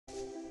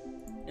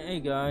Hey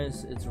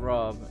guys, it's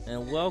Rob,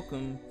 and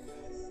welcome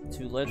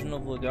to Legend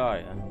of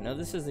Legaia. Now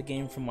this is a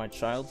game from my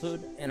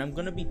childhood, and I'm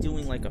going to be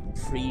doing like a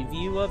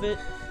preview of it.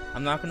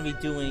 I'm not going to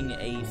be doing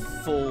a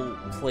full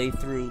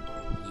playthrough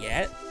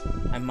yet.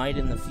 I might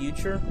in the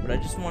future, but I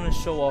just want to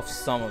show off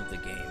some of the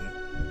game.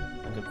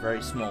 Like a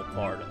very small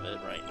part of it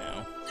right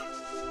now.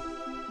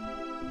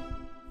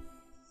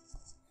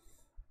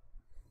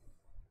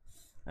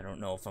 I don't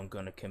know if I'm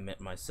going to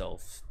commit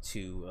myself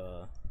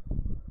to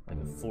like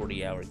a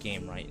 40-hour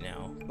game right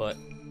now, but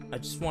I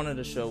just wanted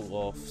to show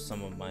off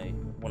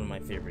one of my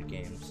favorite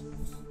games.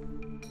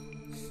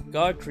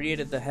 God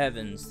created the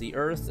heavens, the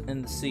earth,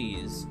 and the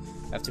seas.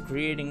 After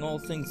creating all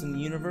things in the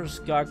universe,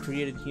 God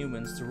created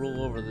humans to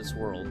rule over this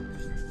world.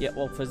 Yet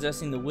while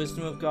possessing the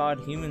wisdom of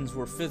God, humans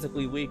were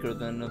physically weaker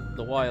than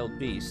the wild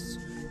beasts,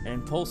 and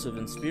impulsive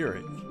in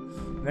spirit.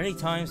 Many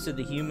times did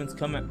the humans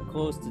come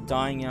close to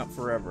dying out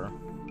forever.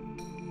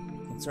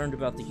 Concerned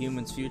about the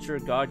humans' future,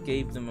 God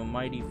gave them a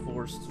mighty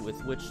force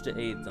with which to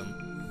aid them.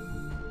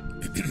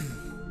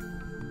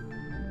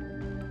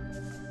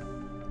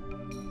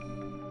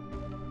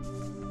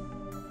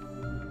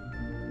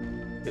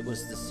 It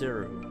was the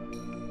Siru.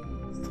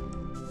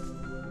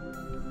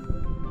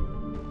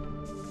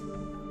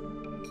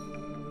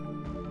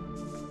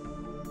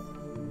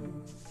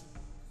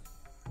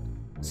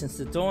 Since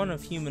the dawn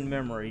of human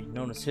memory,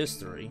 known as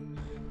history,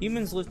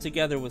 humans lived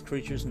together with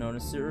creatures known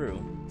as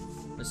Siru.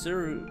 The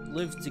Siru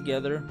lived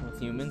together with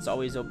humans,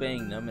 always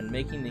obeying them and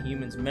making the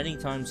humans many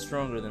times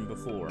stronger than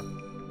before.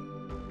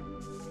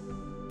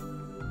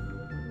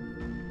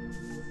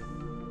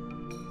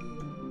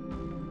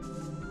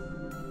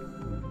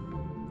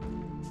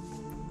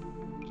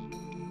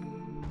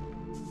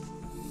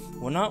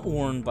 When not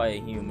worn by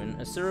a human,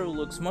 a Siru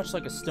looks much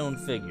like a stone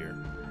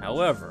figure.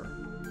 However,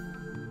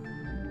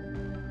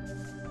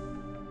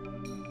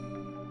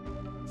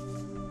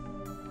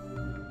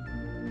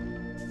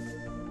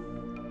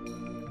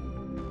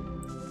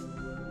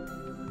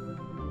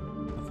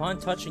 upon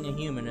touching a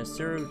human, a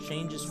Siru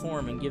changes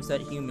form and gives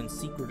that human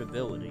secret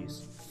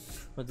abilities.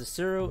 With the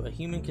Siru, a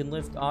human can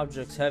lift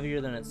objects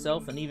heavier than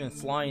itself and even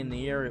fly in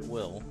the air at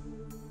will.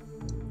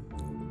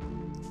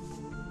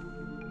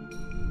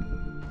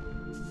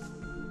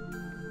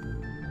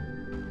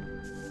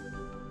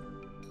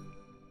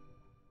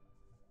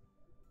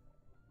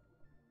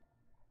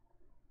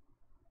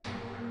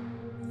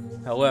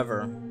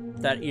 However,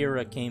 that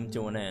era came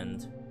to an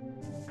end.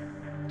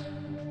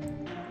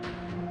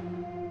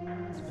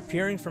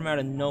 Appearing from out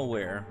of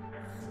nowhere,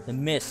 the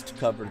mist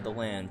covered the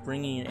land,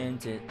 bringing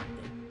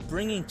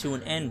to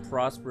an end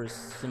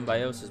prosperous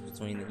symbiosis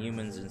between the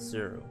humans and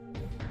Siru.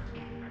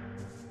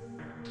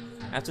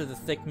 After the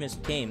thick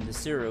mist came, the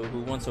Siru,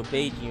 who once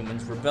obeyed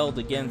humans, rebelled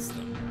against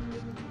them.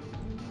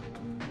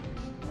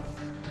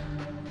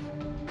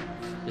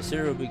 The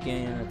Siru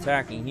began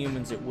attacking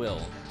humans at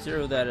will.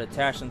 Siru that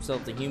attached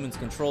themselves to humans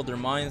controlled their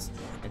minds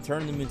and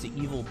turned them into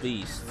evil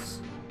beasts.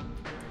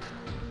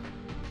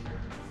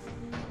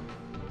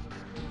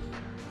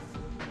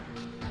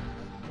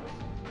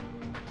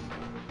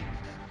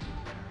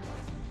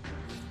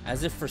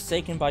 As if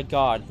forsaken by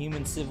God,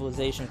 human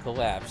civilization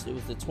collapsed. It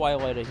was the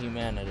twilight of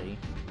humanity.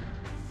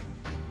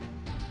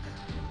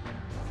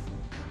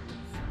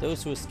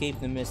 Those who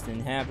escaped the mist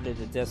inhabited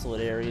the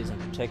desolate areas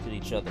and protected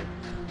each other.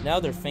 Now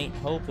their faint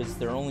hope is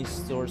their only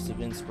source of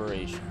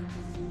inspiration.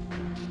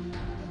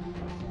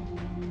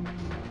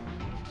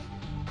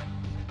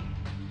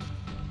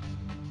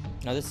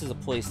 Now this is a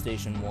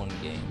PlayStation 1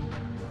 game,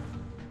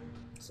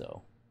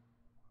 so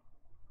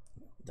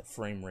the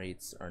frame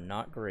rates are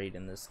not great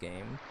in this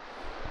game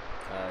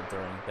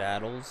during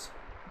battles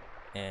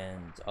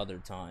and other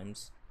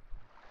times,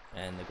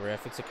 and the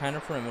graphics are kind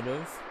of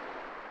primitive,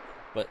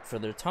 but for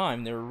their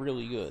time they were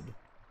really good.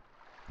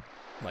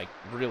 Like,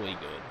 really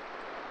good.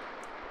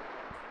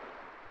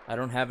 I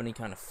don't have any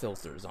kind of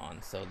filters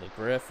on, so the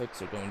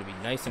graphics are going to be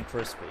nice and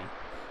crispy.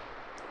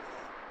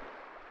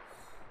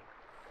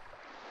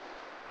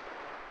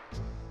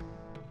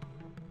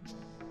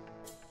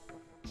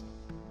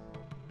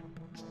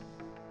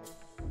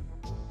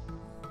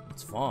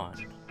 It's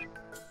fun.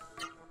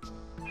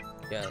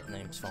 Yeah, that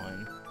name's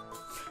fine.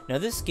 Now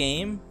this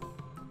game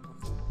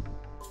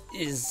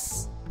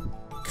is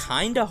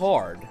kinda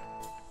hard.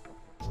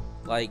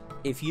 Like,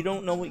 if you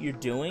don't know what you're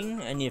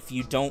doing, and if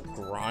you don't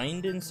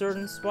grind in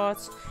certain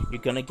spots,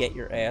 you're gonna get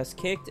your ass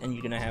kicked, and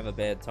you're gonna have a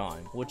bad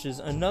time. Which is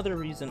another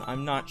reason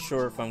I'm not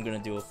sure if I'm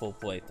gonna do a full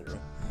playthrough.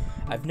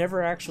 I've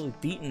never actually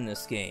beaten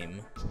this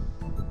game,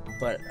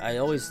 but I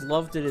always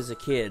loved it as a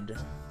kid.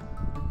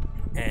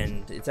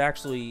 And it's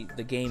actually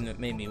the game that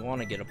made me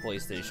want to get a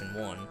PlayStation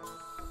 1.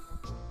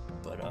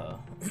 But,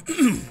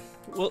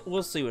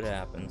 we'll see what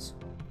happens.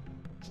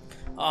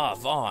 Ah,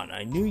 Vaughn,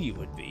 I knew you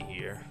would be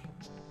here.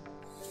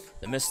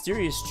 The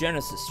mysterious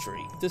Genesis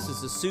tree. This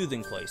is a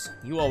soothing place.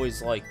 You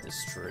always liked this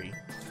tree.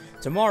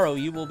 Tomorrow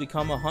you will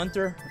become a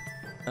hunter.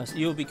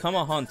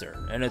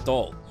 An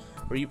adult.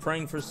 Were you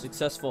praying for a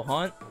successful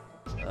hunt?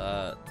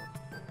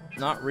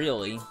 Not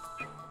really.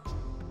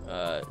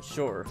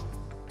 Sure.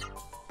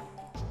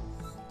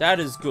 That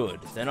is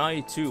good. Then I,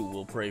 too,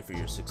 will pray for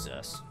your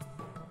success.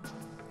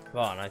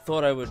 Vaughn, I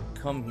thought I would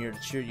come here to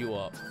cheer you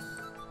up,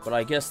 but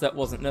I guess that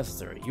wasn't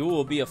necessary. You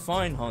will be a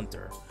fine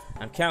hunter.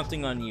 I'm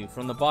counting on you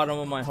from the bottom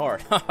of my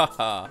heart. Ha ha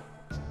ha!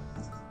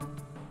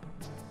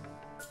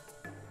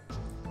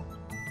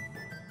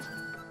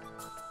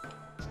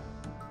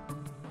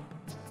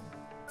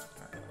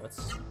 Alright,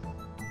 let's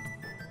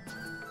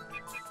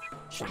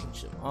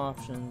change some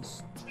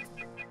options.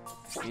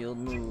 Field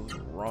move,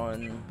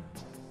 run.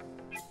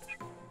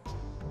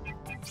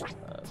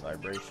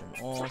 Vibration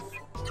off.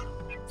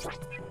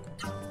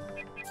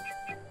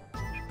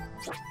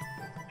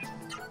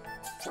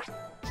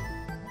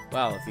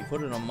 Wow, if you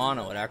put it on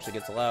mono, it actually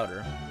gets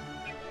louder.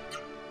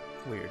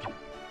 Weird.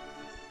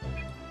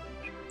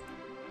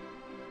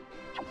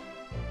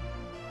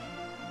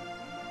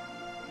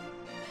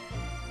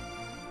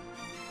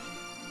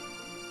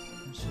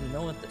 So you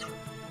know what?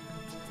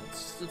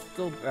 Let's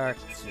go back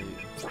to.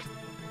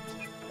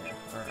 Yeah,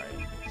 all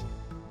right.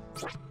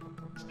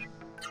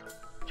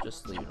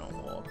 Just leave it on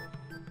walk.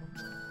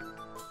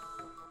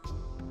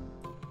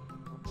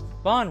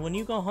 Vaughn, when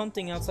you go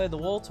hunting outside the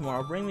wall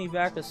tomorrow, bring me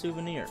back a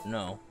souvenir.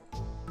 No.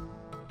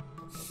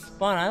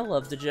 Vaughn, I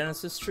love the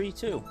Genesis tree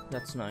too.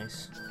 That's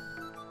nice.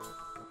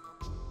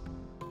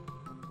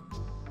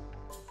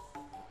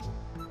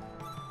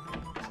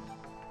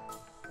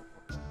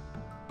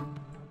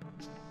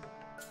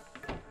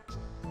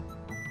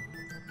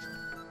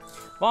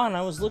 Vaughn,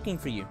 I was looking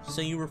for you,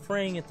 so you were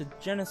praying at the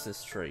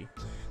Genesis tree.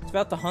 It's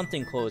about the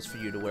hunting clothes for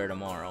you to wear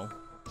tomorrow.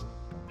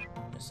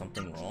 Is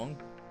something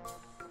wrong?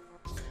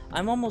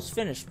 I'm almost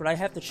finished, but I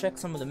have to check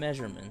some of the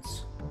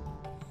measurements.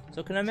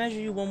 So can I measure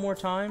you one more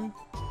time?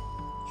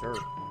 Sure.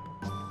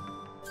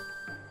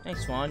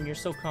 Thanks, Vaughn. You're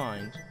so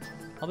kind.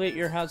 I'll be at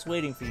your house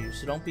waiting for you,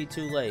 so don't be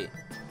too late.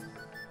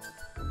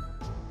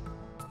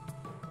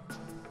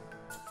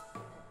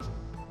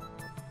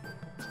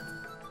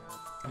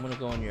 I'm gonna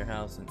go in your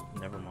house and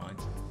never mind.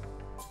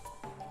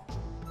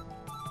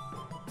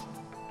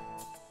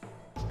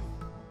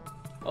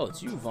 Oh,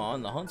 it's you,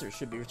 Vaughn. The hunter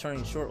should be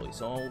returning shortly,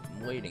 so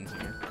I'm waiting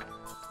here.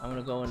 I'm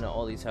gonna go into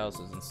all these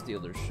houses and steal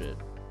their shit.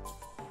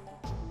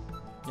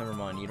 Never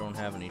mind, you don't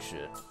have any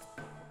shit.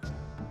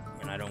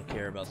 And I don't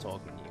care about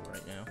talking to you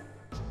right now.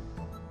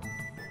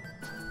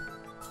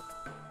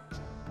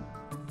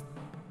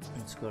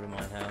 Let's go to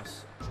my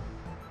house.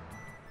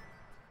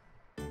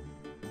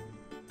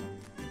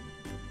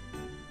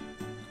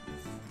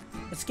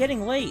 It's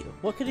getting late.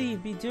 What could he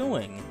be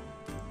doing?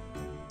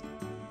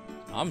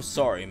 I'm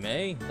sorry,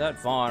 May. That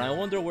Vaughn, I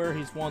wonder where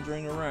he's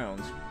wandering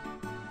around.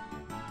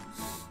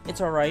 It's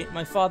alright.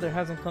 My father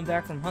hasn't come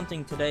back from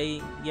hunting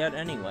today yet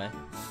anyway.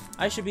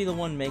 I should be the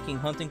one making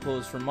hunting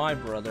clothes for my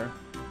brother.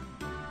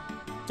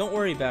 Don't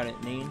worry about it,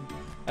 Neen.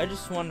 I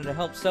just wanted to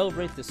help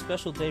celebrate this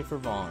special day for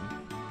Vaughn.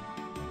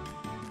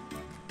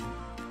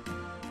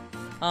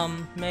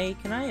 May,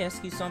 can I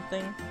ask you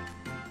something?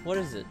 What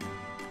is it?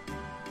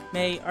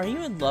 May, are you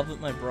in love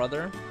with my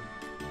brother?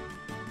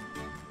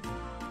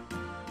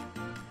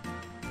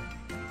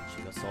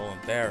 She was all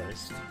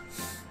embarrassed.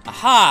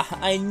 Aha!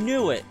 I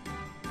knew it!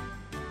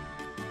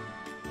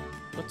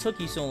 What took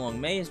you so long?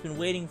 May has been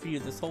waiting for you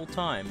this whole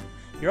time.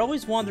 You're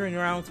always wandering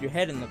around with your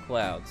head in the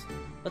clouds.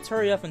 Let's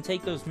hurry up and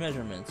take those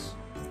measurements.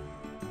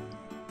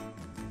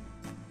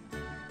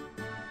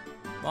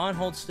 Vaughn,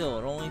 hold still.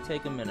 It'll only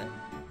take a minute.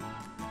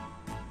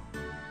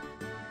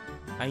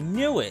 I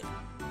knew it!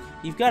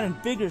 You've gotten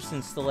bigger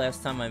since the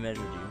last time I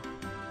measured you.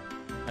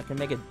 I can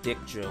make a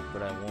dick joke,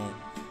 but I won't.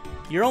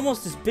 You're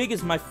almost as big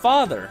as my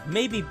father.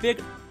 Maybe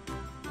bigger.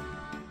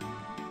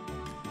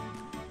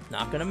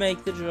 Not gonna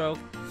make the joke.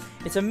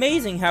 It's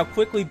amazing how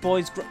quickly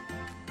boys grow.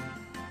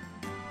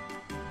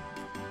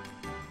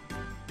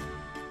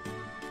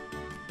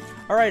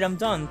 Alright, I'm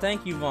done.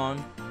 Thank you,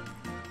 Vaughn.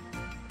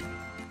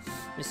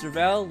 Mr.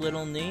 Val,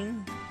 Little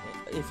Ning,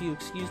 if you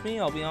excuse me,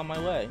 I'll be on my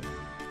way.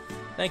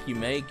 Thank you,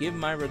 May. Give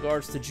my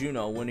regards to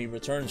Juno when he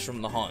returns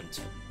from the hunt.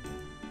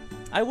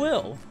 I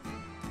will.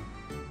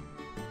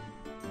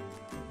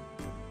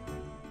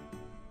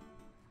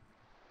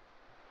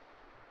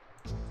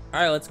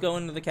 Alright, let's go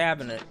into the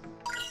cabinet.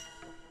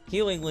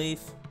 Healing leaf.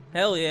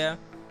 Hell yeah.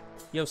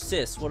 Yo,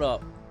 sis, what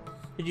up?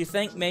 Did you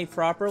thank May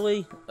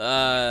properly?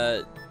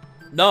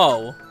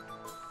 No.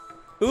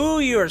 Ooh,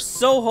 you are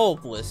so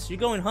hopeless. You're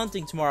going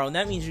hunting tomorrow, and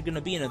that means you're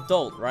gonna be an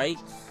adult, right?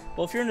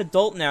 Well, if you're an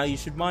adult now, you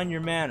should mind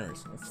your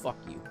manners. Oh, fuck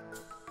you.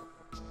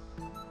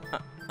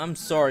 I'm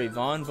sorry,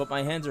 Vaughn, but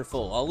my hands are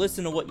full. I'll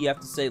listen to what you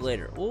have to say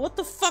later. Well, what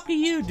the fuck are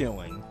you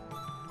doing?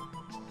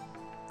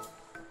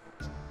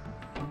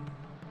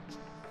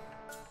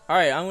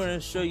 Alright, I'm gonna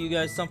show you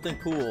guys something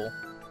cool.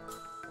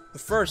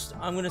 But first,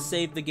 I'm gonna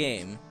save the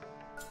game.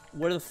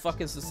 Where the fuck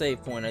is the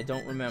save point? I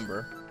don't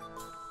remember.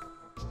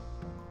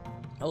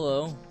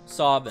 Hello?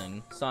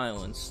 Sobbing.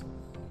 Silence.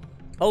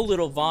 Oh,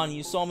 little Vaughn,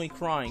 you saw me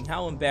crying.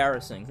 How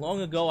embarrassing.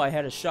 Long ago, I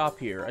had a shop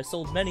here. I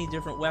sold many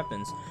different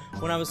weapons.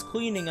 When I was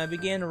cleaning, I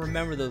began to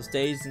remember those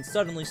days and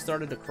suddenly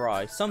started to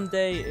cry.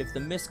 Someday, if the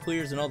mist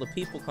clears and all the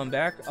people come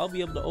back, I'll be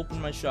able to open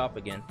my shop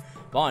again.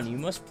 Vaughn, you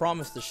must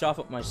promise to shop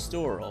at my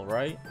store,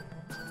 alright?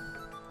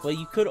 Well,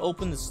 you could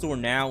open the store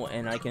now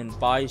and I can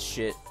buy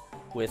shit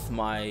with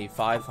my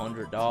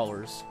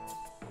 $500.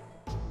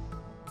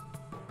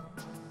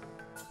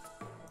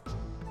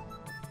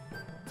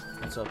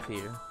 What's up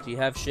here? Do you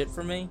have shit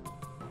for me?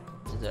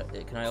 Is that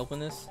it? Can I open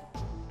this?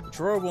 The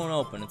drawer won't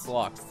open, it's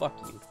locked. Fuck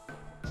you.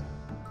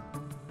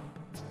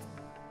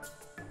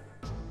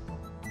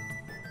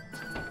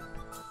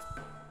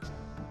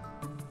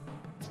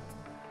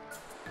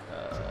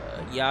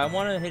 Yeah, I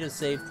want to hit a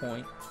save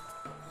point.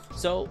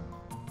 So,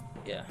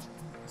 yeah,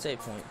 save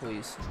point,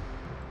 please.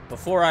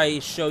 Before I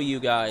show you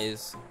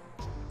guys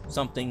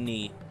something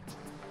neat.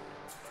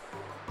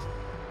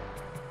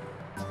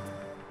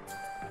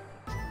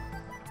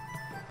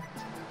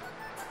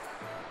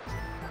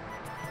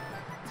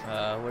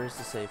 Where's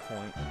the save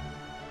point?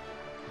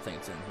 I think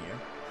it's in here.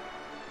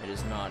 It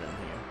is not in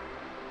here.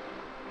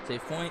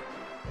 Save point?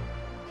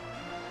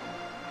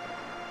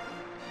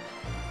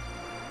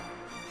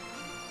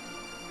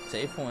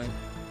 Save point.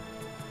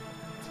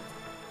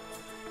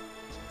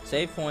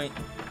 Save point.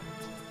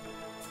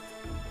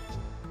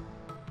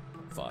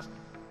 Fuck.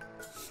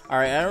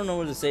 Alright, I don't know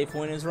where the save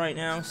point is right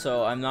now,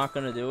 so I'm not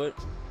gonna do it,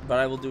 but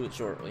I will do it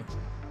shortly.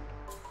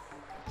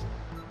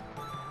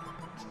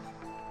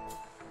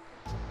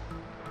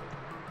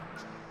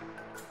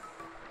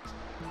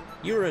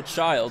 You were a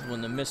child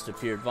when the mist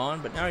appeared,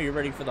 Vaughn, but now you're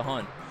ready for the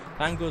hunt.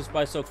 Time goes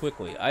by so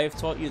quickly. I have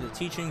taught you the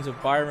teachings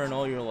of Byron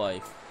all your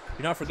life.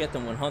 Do not forget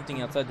them when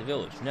hunting outside the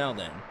village. Now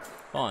then,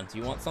 Vaughn, do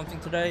you want something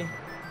today?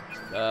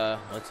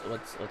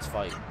 Let's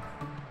fight.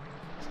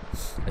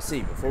 I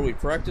see. Before we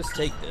practice,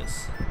 take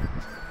this.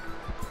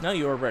 Now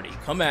you are ready.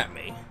 Come at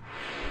me.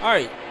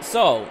 Alright,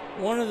 so,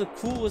 one of the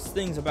coolest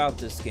things about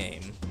this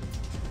game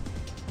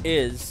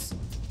is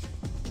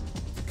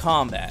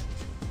combat.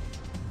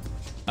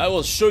 I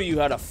will show you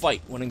how to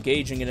fight when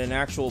engaging in an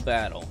actual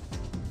battle.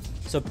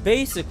 So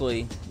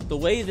basically, the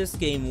way this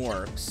game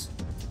works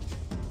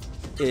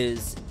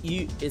is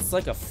it's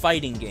like a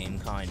fighting game,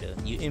 kinda.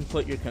 You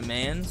input your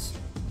commands,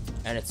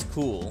 and it's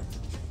cool.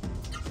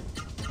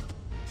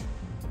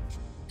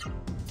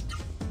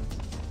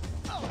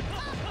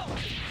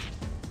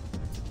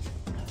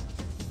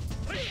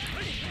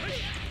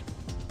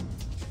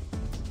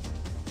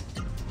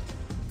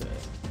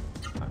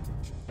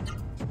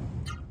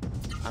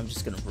 I'm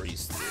just gonna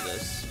breeze through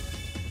this.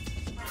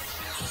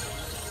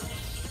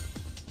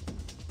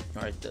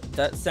 Alright,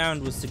 that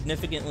sound was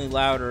significantly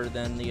louder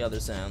than the other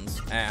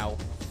sounds. Ow.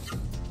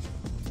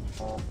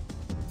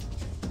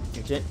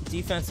 Your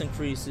defense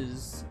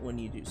increases when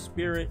you do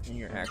spirit, and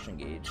your action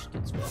gauge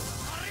gets better.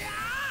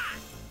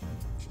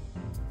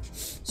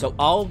 So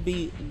I'll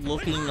be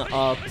looking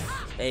up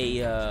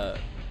a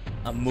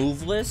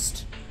move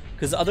list,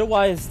 because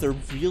otherwise they're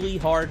really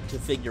hard to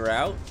figure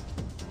out.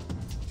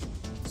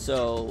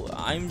 So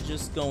I'm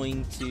just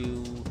going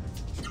to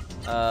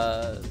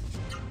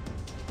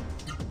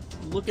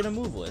look at a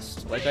move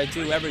list, like I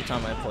do every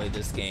time I play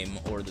this game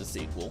or the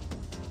sequel.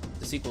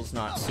 The sequel's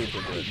not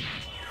super good.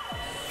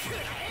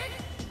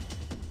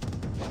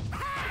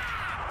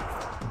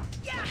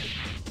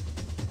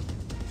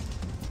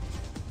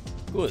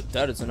 Good,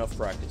 that is enough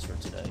practice for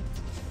today.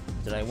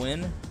 Did I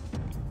win?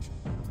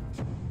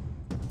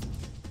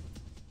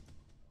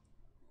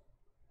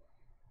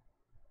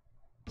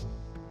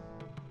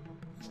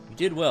 You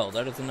did well,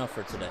 that is enough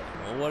for today.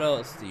 Well, what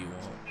else do you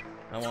want?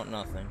 I want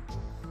nothing.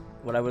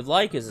 What I would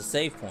like is a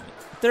save point.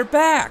 They're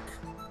back!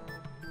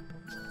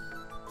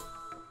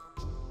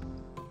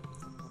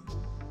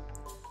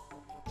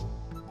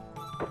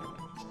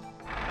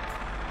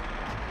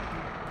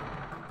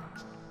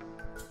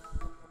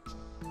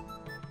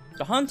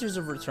 The hunters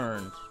have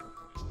returned.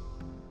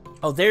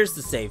 Oh, there's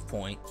the save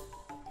point.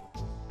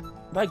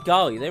 By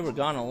golly, they were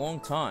gone a long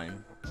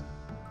time.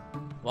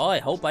 Well, I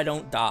hope I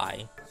don't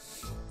die.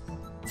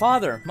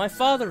 Father! My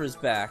father is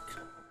back!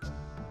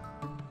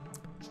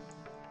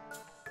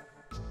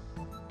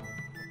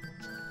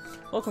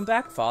 Welcome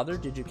back, Father.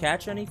 Did you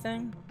catch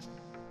anything?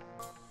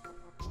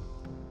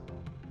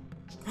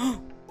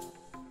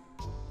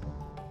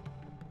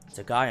 It's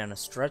a guy on a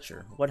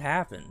stretcher. What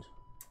happened?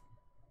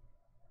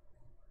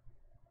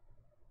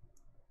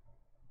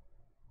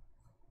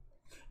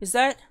 Is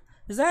that...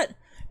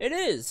 It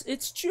is!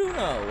 It's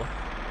Juno!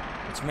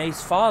 It's May's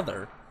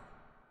father.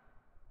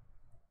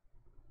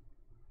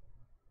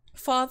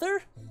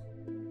 Father?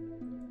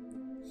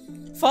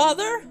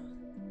 Father?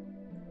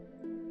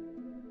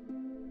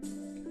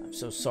 I'm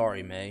so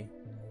sorry, May.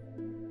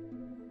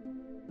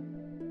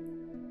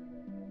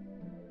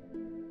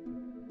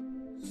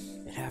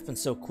 It happened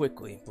so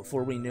quickly.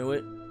 Before we knew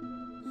it,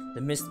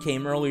 the mist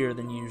came earlier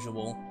than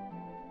usual.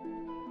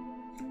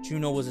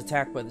 Juno was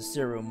attacked by the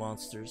Zero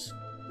monsters.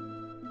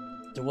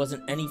 There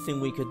wasn't anything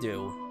we could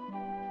do.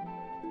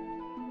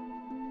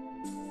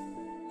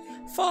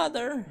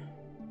 Father!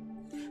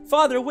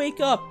 Father, wake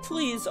up!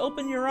 Please,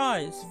 open your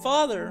eyes!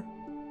 Father!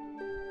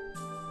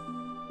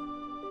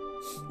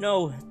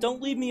 No,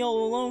 don't leave me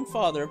all alone,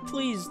 Father.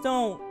 Please,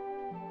 don't!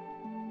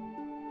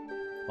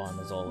 Vaughn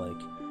is all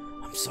like,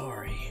 I'm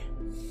sorry.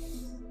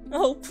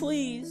 Oh,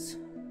 please.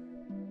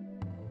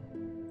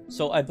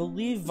 So I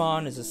believe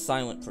Vaughn is a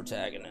silent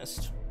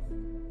protagonist.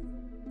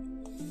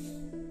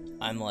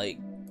 I'm like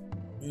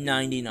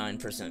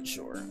 99%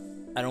 sure.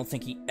 I don't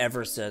think he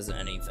ever says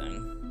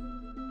anything.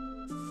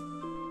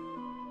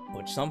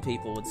 Which some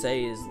people would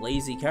say is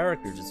lazy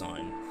character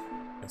design.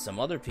 And some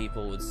other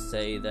people would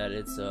say that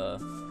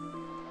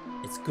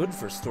it's good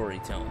for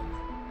storytelling.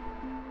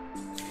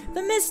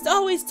 The mist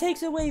always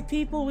takes away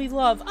people we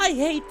love. I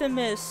hate the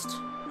mist.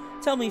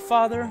 Tell me,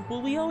 Father,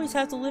 will we always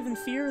have to live in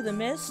fear of the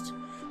mist?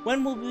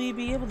 When will we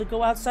be able to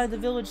go outside the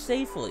village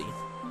safely?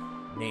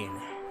 Neen.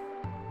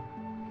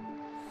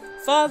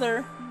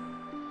 Father!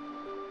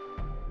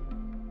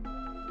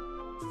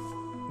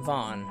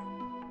 Vaughn.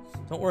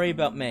 Don't worry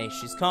about May.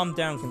 She's calmed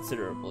down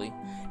considerably.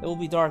 It will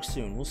be dark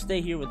soon. We'll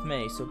stay here with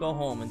May, so go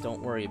home and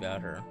don't worry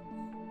about her.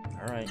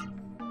 Alright.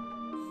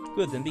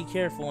 Good, then be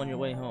careful on your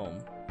way home.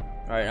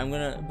 Alright, I'm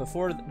gonna...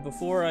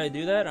 Before I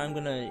do that, I'm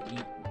gonna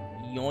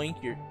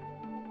yoink your...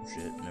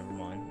 Shit, never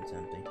mind. It's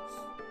empty.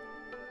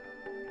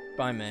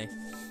 Bye, May.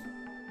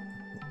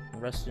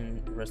 Rest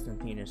in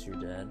penis,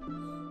 you're dead.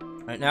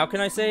 Alright, now can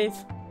I save?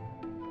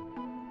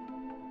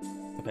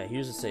 Okay,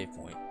 here's a save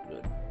point.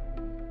 Good.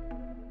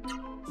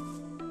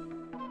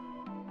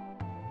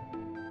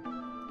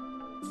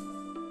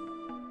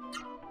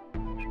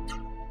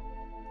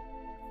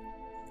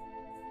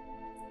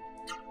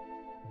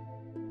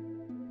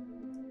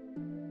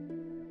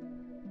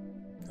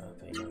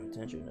 Pay no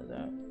attention to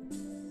that.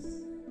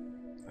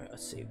 Alright,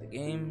 let's save the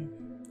game.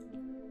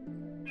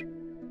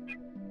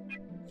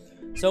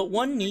 So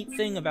one neat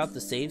thing about the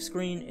save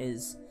screen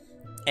is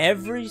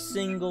every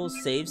single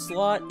save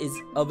slot is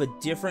of a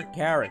different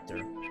character,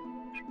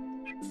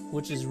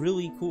 which is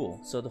really cool.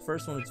 So the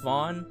first one is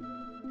Vaughn,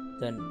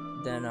 then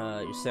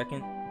your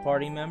second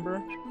party member,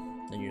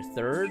 then your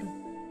third,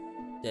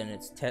 then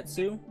it's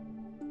Tetsu,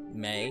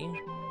 May,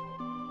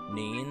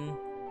 Neen,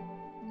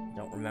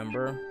 don't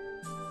remember,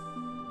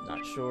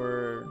 not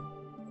sure,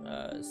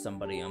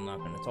 somebody I'm not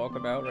going to talk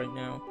about right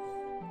now,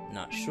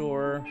 not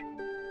sure.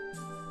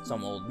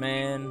 Some old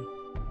man,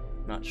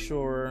 not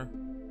sure.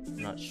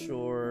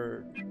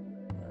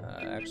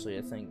 Actually,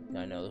 I think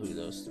I know who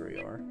those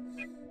three are.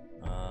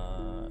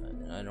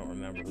 I don't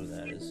remember who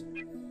that is.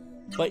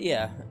 But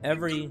yeah,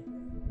 every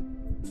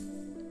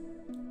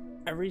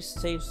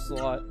save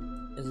slot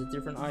is a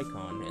different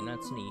icon, and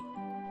that's neat.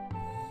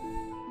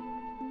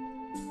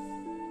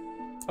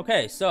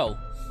 Okay, so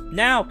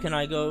now can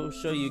I go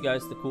show you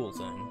guys the cool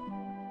thing?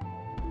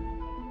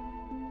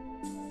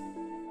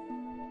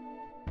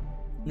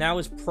 Now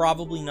is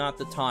probably not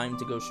the time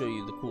to go show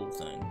you the cool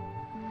thing.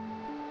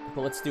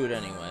 But let's do it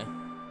anyway.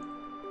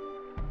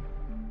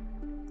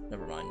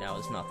 Never mind, now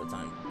is not the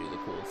time to do the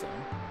cool thing.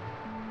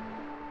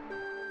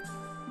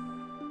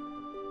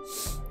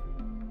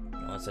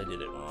 Unless I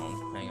did it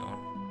wrong. Hang on.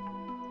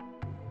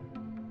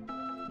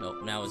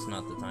 Nope, now is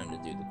not the time to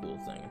do the cool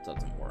thing. It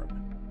doesn't work.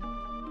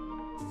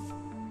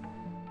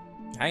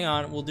 Hang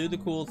on, we'll do the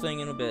cool thing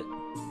in a bit.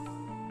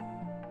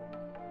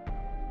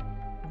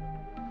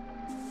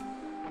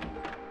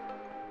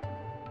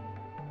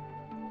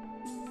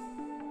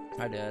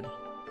 Hi, Dad.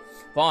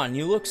 Vaughn,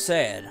 you look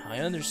sad. I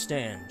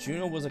understand.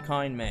 Juno was a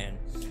kind man.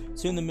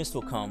 Soon the mist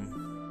will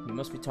come. You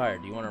must be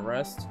tired. Do you want to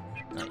rest?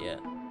 Not yet.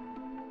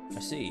 I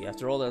see.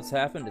 After all that's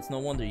happened, it's no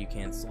wonder you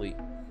can't sleep.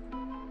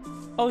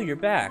 Oh, you're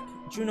back.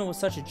 Juno was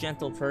such a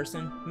gentle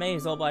person. May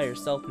is all by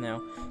herself now.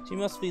 She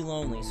must be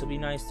lonely, so be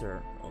nice to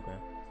her. Okay.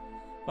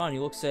 Vaughn,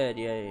 you look sad.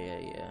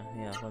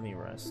 Yeah, let me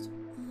rest.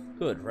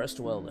 Good. Rest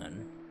well,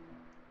 then.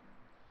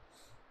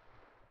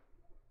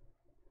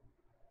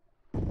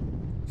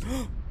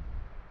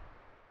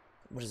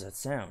 What is that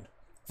sound?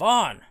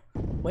 Vaughn!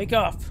 Wake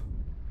up!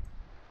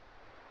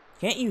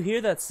 Can't you hear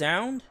that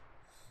sound?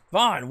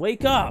 Vaughn,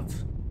 wake up!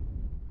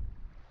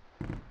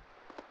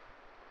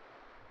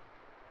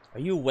 Are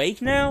you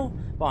awake now?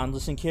 Vaughn,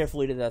 listen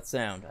carefully to that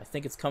sound. I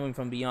think it's coming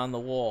from beyond the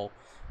wall.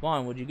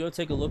 Vaughn, would you go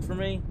take a look for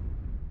me?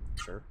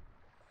 Sure.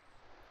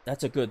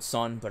 That's a good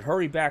son, but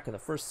hurry back at the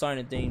first sign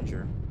of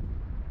danger.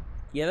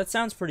 Yeah, that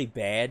sounds pretty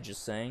bad,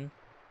 just saying.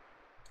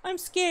 I'm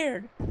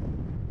scared.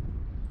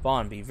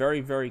 Vaughn, be very,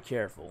 very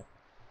careful.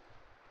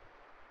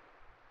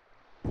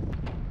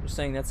 You're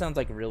saying that sounds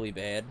like really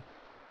bad.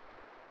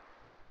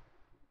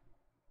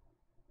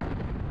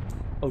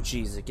 Oh,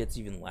 jeez, it gets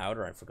even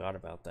louder. I forgot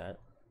about that.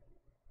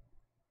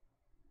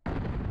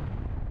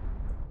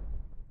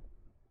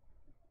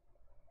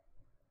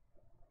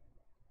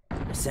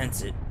 I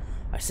sense it.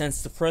 I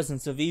sense the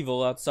presence of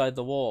evil outside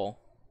the wall.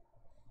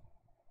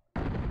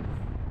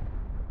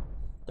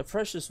 The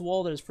precious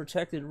wall that has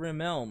protected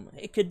Rim Elm.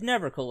 It could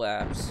never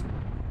collapse.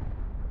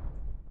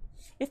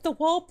 If the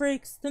wall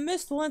breaks, the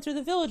mist will enter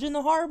the village and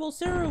the horrible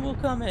Siru will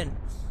come in.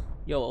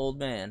 Yo, old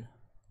man.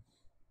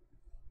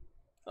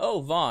 Oh,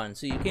 Vaughn,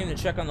 so you came to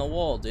check on the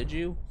wall, did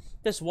you?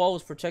 This wall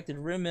has protected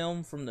Rim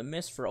Elm from the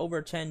mist for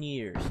over 10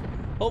 years.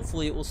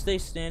 Hopefully it will stay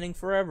standing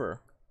forever.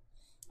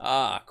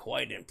 Ah,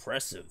 quite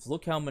impressive.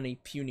 Look how many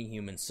puny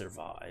humans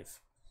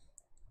survive.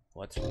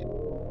 What?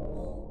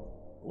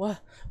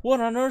 What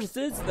on earth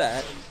is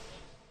that?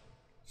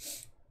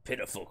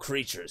 Pitiful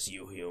creatures,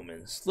 you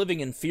humans. Living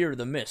in fear of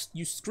the mist,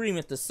 you scream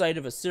at the sight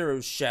of a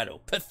Ciro's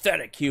shadow.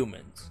 Pathetic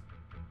humans.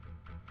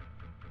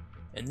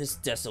 In this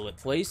desolate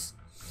place,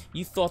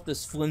 you thought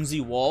this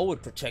flimsy wall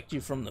would protect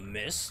you from the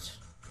mist?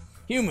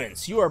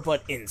 Humans, you are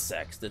but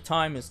insects. The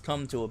time has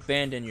come to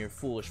abandon your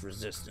foolish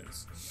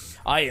resistance.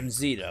 I am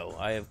Zito.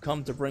 I have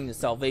come to bring the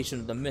salvation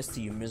of the mist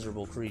to you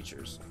miserable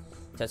creatures.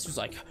 Tetsu's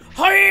like,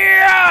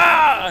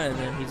 Hiya! And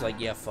then he's like,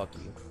 yeah, fuck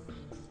you.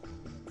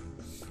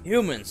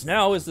 Humans,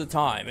 now is the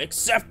time.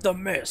 Accept the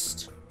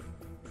mist.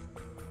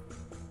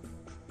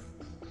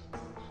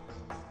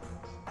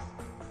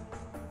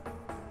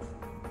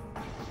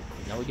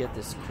 Now we get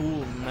this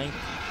cool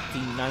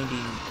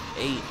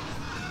 1998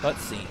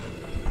 cutscene,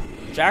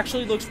 which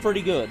actually looks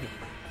pretty good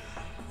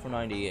for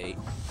 98.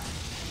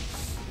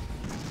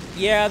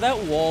 Yeah, that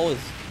wall is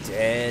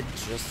dead,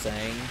 just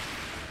saying.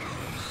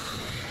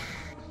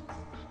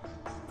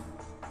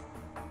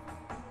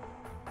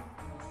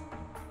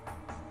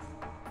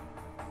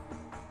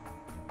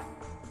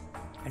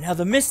 And now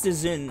the mist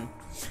is in.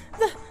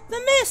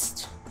 The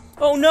mist!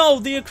 Oh no,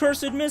 the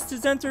accursed mist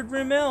has entered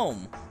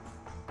Rimelm.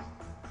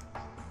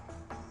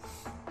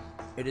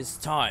 It is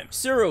time.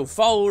 Ciro,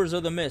 followers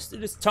of the mist,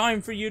 it is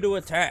time for you to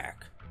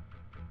attack.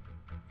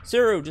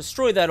 Ciro,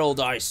 destroy that old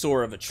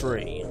eyesore of a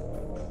tree.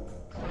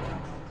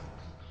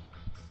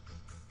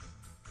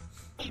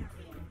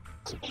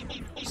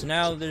 So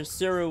now there's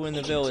Ciro in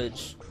the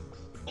village.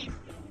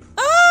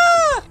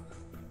 Ah!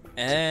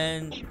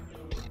 And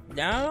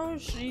now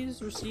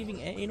she's receiving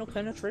anal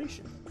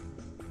penetration.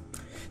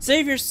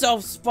 Save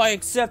yourselves by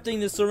accepting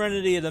the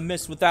serenity of the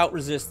mist without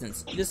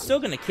resistance. It is still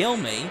gonna kill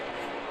me.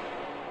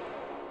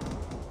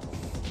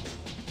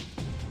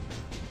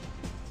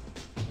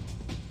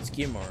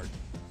 Skimard.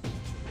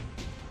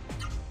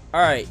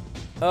 Alright.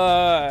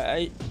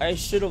 I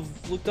should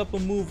have looked up a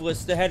move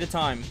list ahead of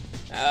time.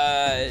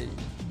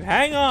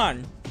 Hang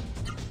on.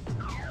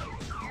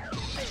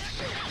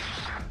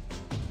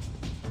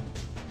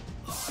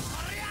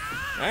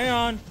 Hang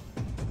on.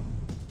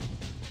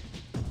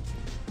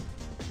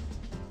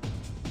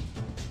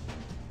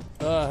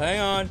 Hang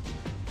on.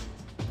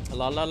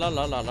 La la la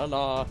la la la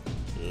la.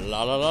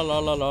 La la la la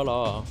la la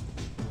la.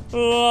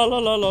 La la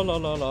la la la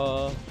la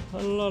la. La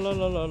la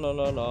la la la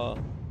la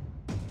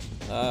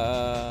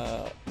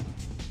la.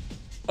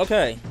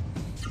 Okay.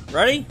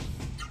 Ready?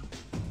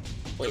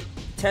 Wait,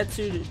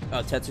 Tetsu.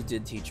 Oh, Tetsu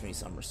did teach me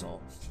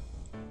somersault.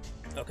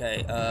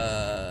 Okay,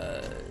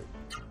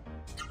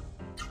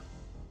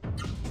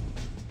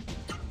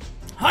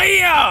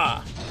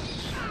 Hiya!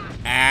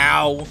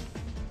 Ow!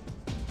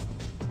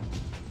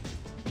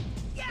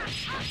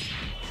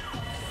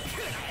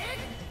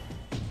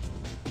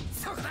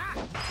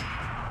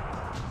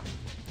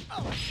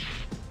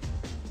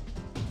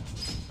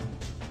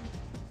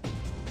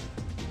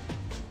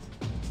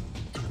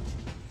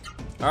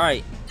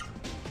 Alright.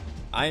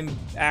 I'm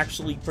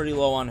actually pretty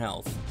low on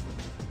health.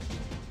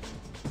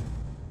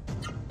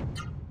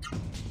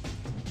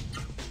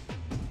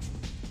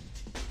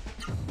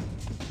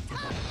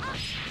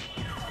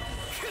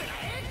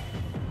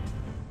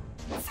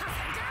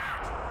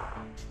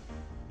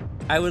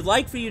 I would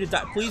like for you to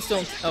die. Please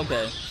don't.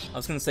 Okay. I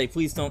was gonna say,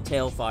 please don't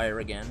tail fire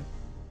again.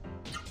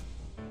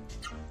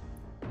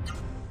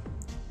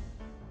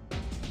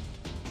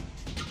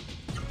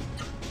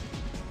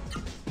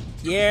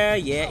 Yeah,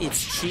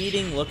 it's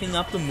cheating, looking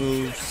up the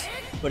moves,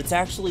 but it's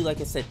actually,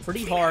 like I said,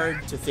 pretty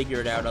hard to figure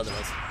it out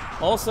otherwise.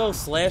 Also,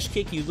 slash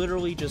kick, you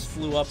literally just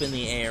flew up in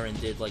the air and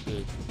did like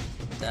a...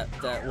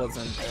 That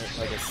wasn't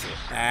like a...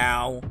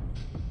 Ow.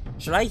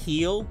 Should I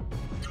heal?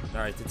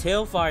 Alright, the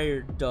tail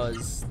fire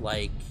does,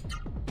 like...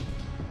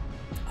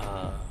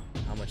 how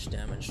much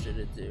damage did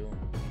it do?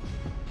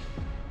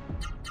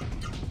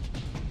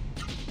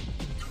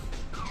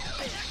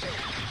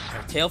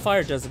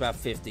 Tailfire does about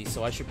 50,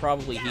 so I should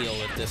probably heal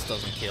if this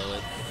doesn't kill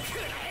it.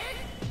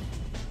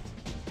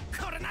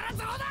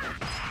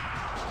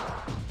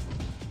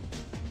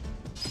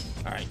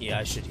 Alright, yeah,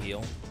 I should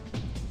heal.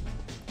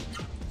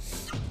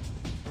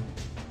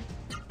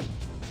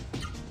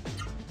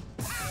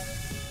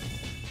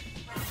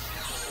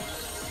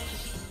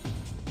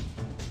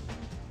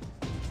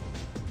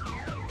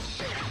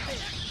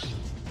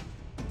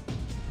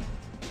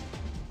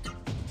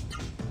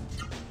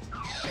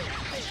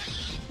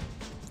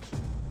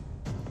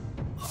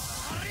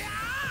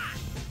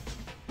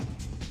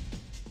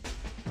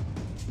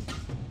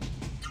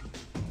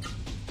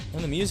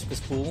 And the music is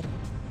cool.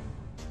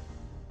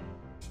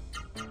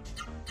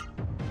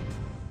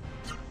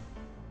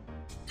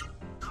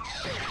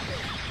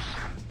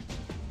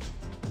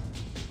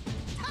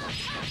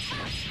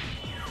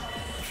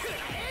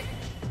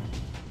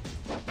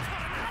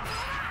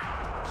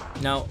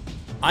 Now,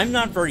 I'm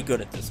not very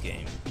good at this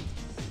game.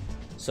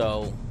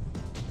 So,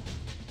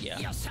 yeah.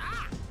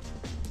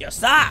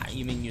 Yasa!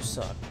 You mean you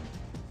suck.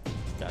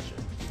 Gotcha.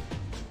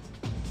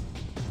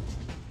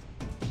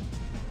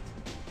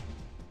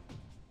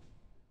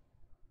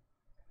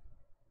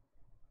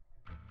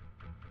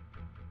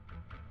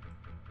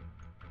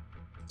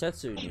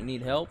 Tetsu, do you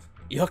need help?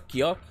 Yuck,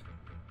 yuck.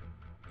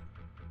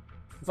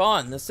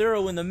 Vaughn, the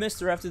Zero and the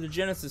Mist are after the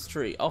Genesis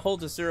tree. I'll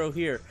hold the Zero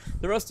here.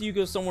 The rest of you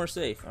go somewhere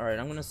safe. Alright,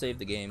 I'm gonna save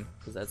the game,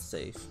 because that's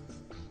safe.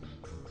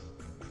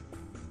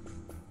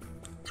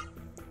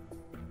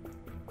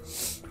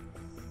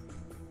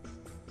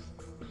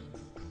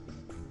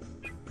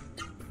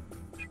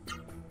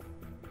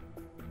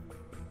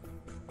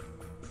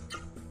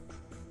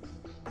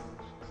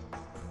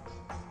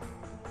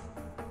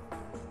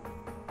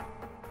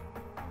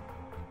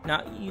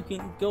 Now, you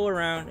can go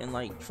around and,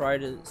 like, try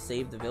to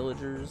save the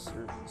villagers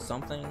or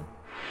something.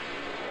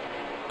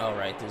 Oh,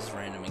 right, there's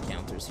random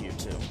encounters here,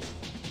 too.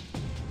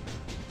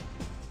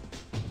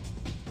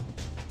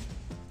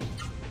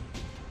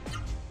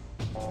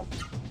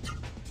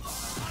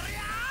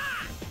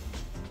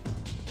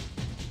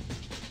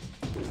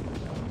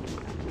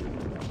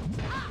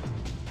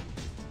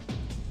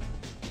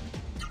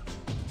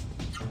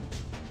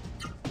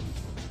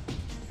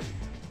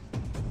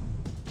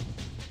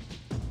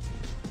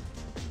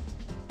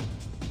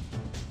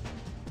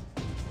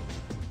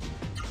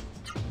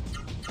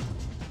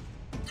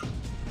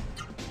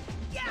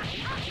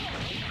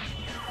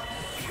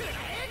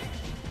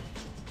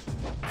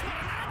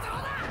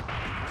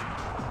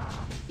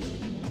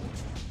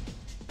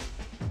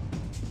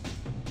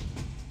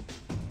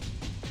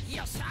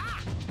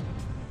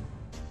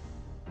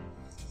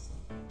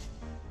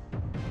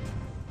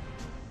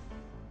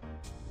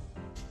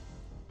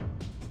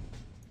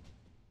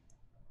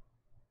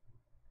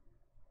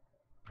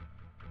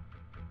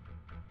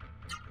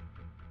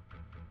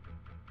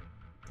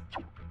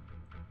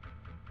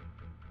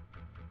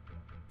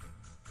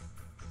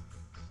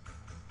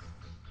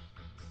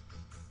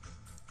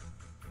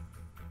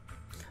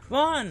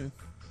 Vaughn!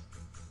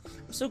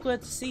 I'm so glad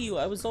to see you.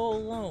 I was all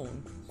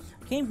alone.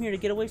 I came here to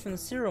get away from the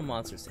Zero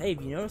monsters. Hey,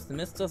 have you noticed the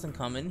mist doesn't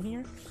come in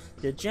here?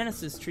 The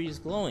Genesis tree is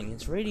glowing.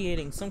 It's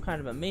radiating some kind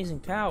of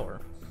amazing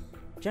power.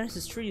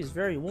 Genesis tree is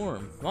very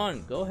warm.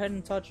 Vaughn, go ahead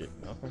and touch it.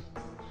 Okay.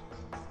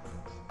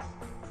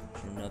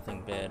 Sure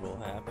nothing bad will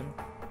happen.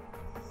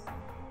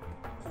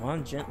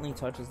 Vaughn gently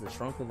touches the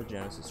trunk of the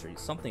Genesis tree.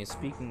 Something is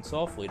speaking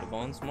softly to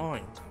Vaughn's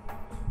mind.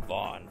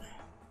 Vaughn.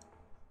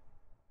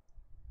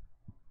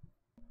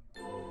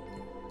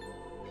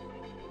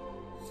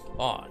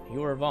 Vaughn,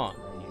 you are Vaughn,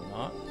 are you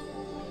not?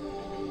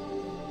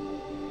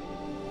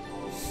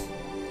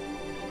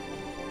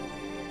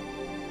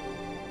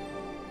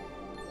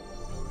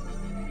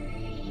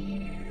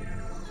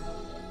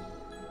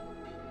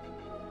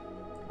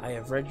 I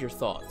have read your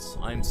thoughts.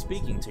 I am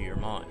speaking to your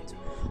mind.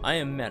 I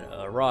am Meta,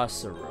 a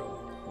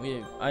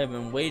Rasaru. I have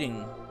been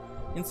waiting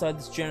inside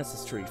this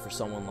Genesis tree for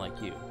someone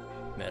like you.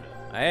 Meta,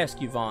 I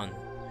ask you, Vaughn,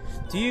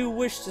 do you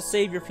wish to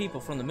save your people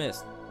from the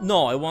mist?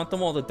 No, I want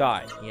them all to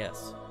die.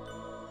 Yes.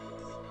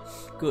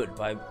 Good.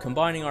 By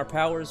combining our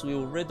powers, we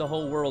will rid the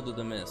whole world of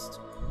the mist.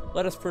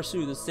 Let us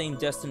pursue the same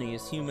destiny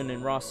as human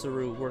and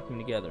Rasaru working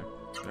together.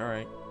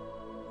 Alright.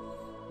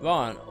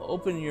 Vaughn,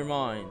 open your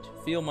mind.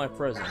 Feel my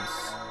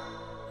presence.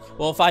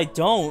 Well, if I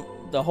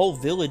don't, the whole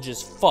village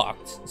is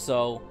fucked,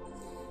 so...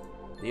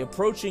 The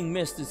approaching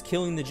mist is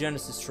killing the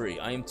Genesis tree.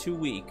 I am too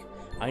weak.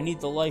 I need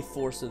the life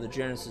force of the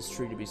Genesis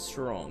tree to be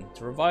strong.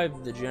 To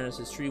revive the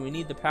Genesis tree, we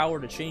need the power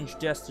to change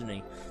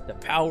destiny. The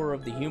power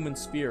of the human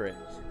spirit.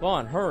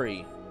 Vaughn,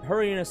 hurry.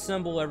 Hurry and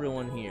assemble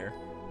everyone here.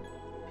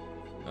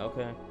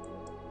 Okay.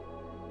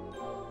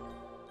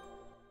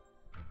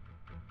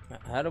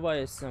 How do I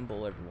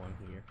assemble everyone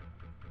here?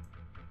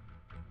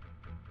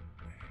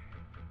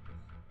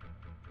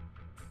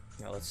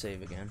 Now let's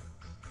save again.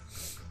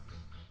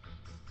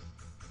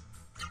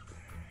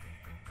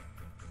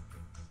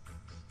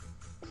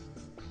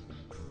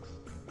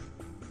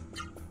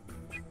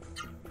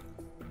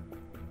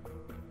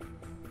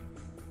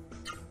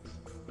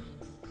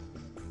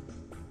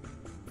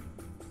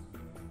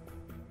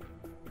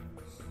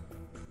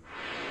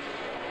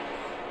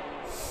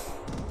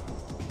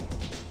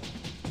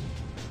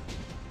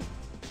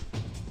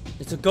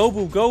 It's a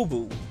Gobu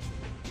Gobu.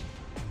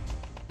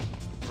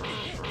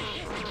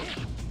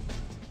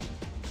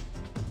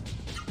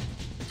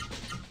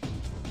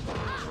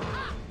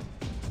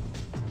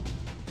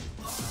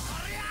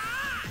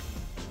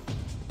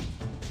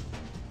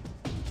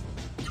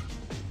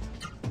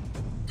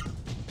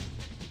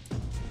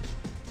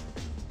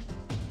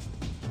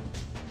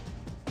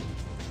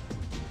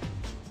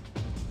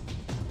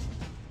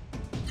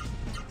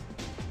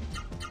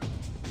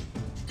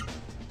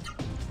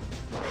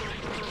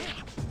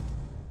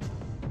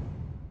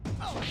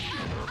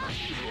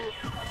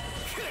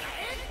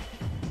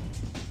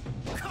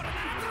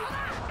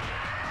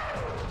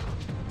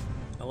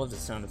 I love the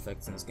sound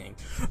effects in this game.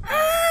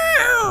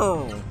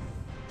 Ow!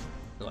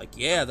 They're like,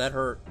 yeah, that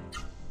hurt.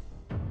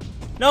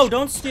 No,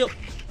 don't steal.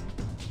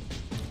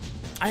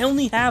 I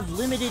only have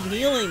limited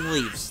healing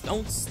leaves.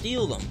 Don't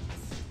steal them.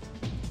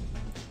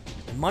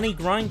 The money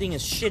grinding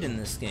is shit in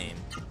this game.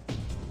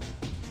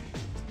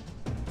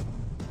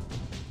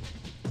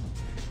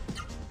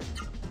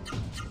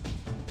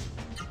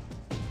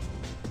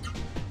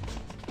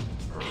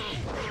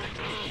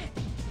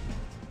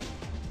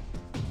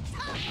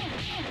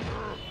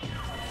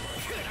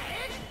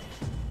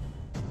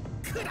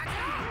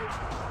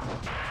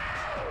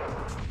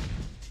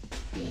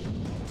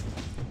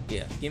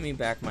 Yeah, give me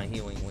back my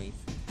healing leaf.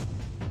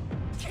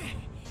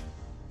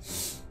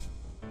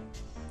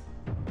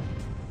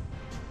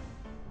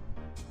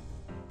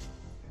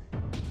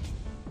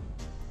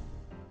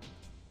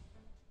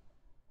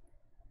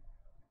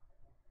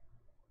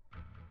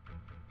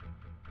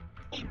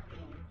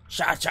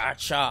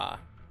 Cha-cha-cha!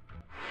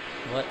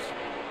 What?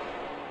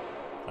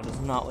 That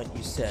is not what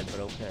you said, but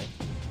okay.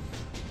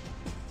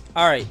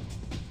 Alright.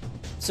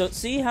 So,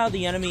 see how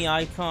the enemy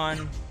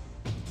icon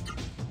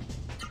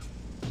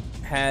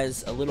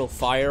has a little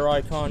fire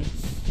icon?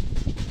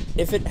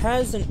 If it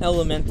has an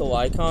elemental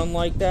icon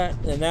like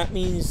that, then that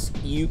means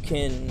you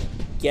can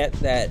get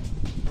that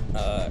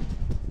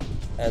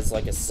as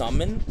like a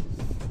summon.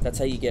 That's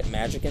how you get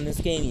magic in this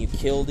game. You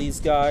kill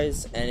these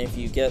guys, and if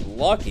you get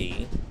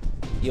lucky,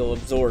 you'll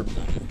absorb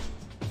them.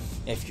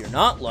 If you're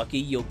not lucky,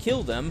 you'll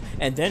kill them,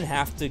 and then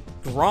have to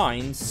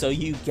grind so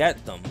you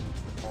get them.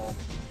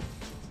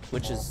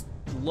 Which is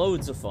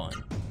loads of fun.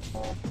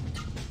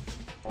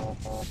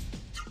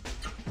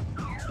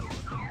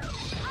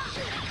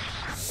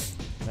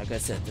 Like I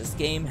said, this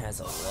game has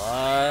a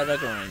lot of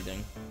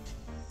grinding.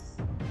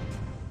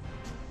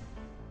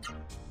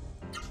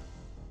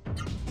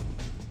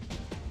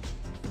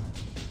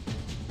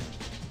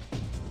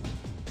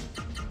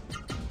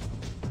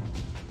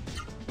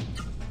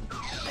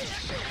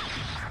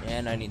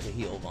 And I need to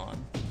heal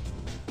Vaughn.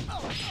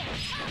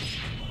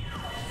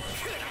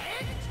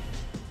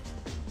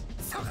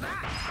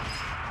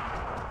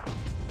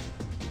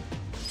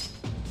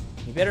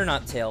 He better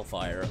not tail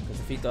fire, because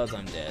if he does,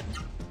 I'm dead.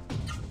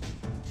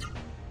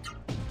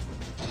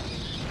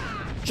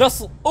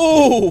 Just...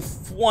 ooh!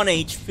 1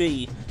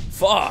 HP.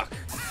 Fuck!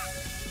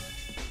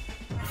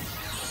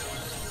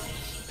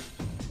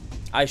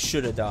 I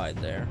should have died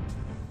there.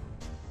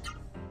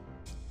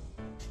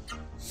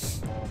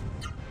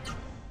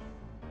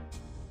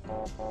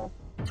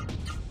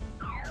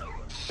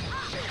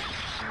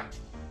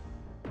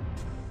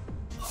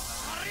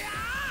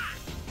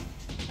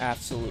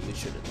 Absolutely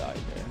should have died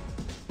there.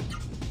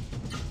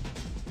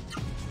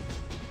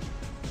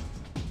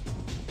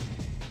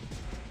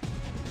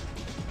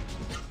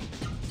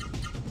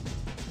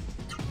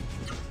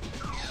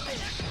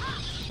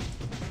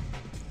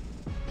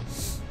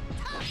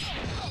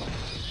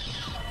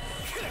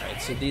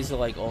 Alright, so these are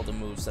like all the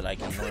moves that I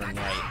can learn right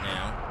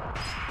now.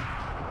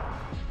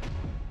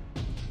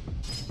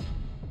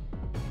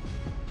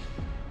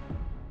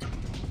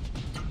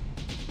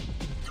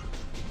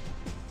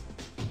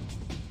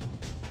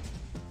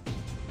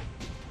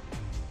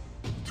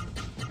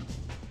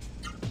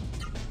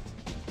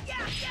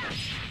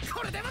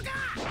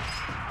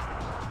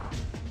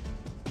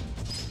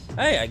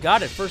 Hey, I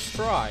got it first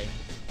try.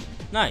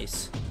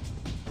 Nice.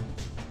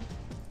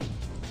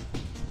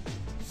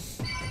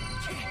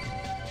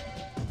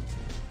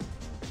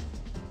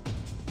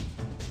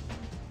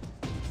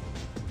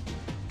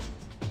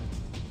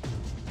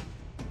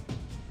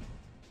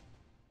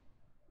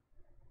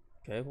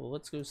 Okay, well,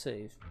 let's go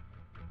save.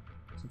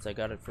 Since I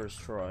got it first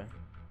try.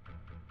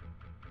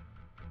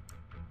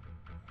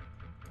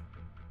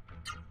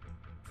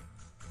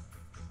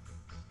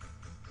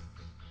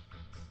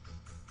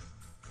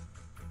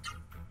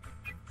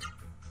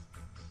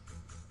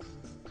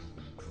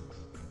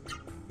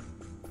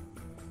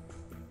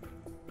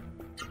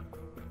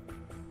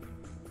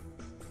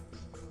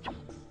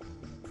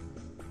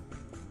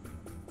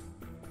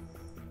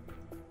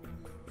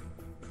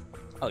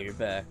 Oh, you're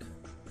back.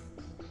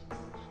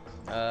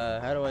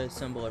 How do I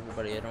assemble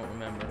everybody? I don't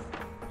remember.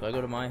 Do I go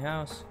to my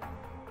house?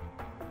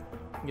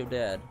 Yo,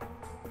 Dad.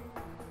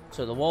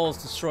 So the wall is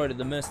destroyed and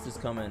the mist has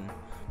come in.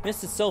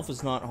 Mist itself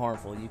is not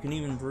harmful. You can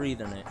even breathe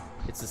in it.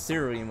 It's the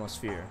Zero you must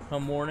fear.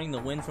 Come morning,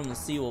 the wind from the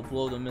sea will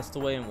blow the mist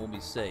away and we'll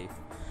be safe.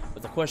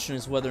 But the question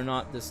is whether or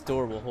not this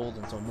door will hold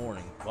until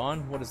morning.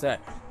 Vaughn, what is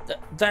that?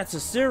 That's a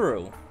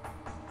Zero!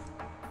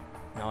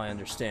 Now I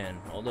understand,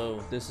 although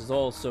this is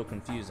all so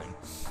confusing.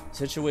 The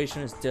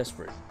situation is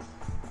desperate.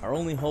 Our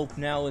only hope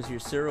now is your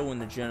Zero in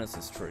the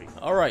Genesis tree.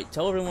 Alright,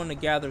 tell everyone to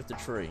gather at the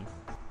tree.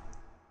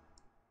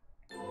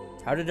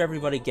 How did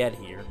everybody get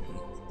here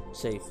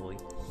safely?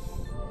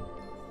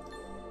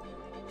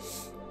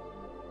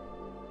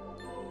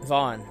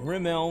 Vaughn,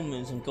 Rim Elm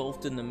is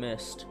engulfed in the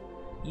mist.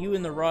 You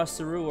and the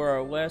Rosaru are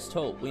our last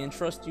hope. We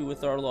entrust you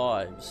with our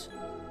lives.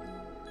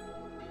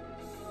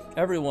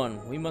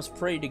 Everyone, we must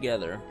pray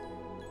together.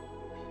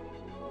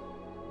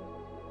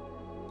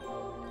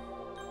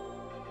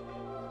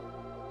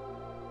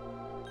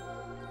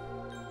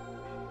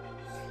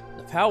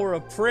 The power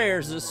of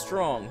prayers is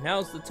strong.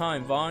 Now's the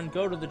time, Vaughn.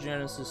 Go to the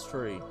Genesis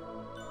tree.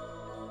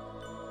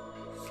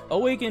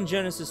 Awaken,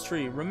 Genesis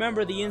tree.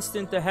 Remember the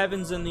instant the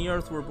heavens and the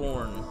earth were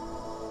born.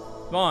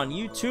 Vaughn,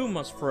 you too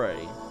must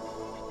pray.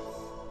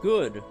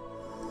 Good.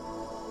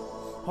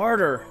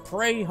 Harder.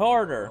 Pray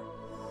harder.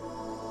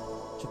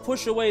 To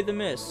push away the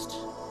mist.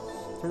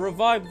 To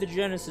revive the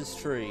Genesis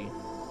tree.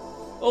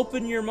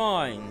 Open your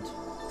mind.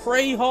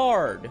 Pray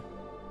hard.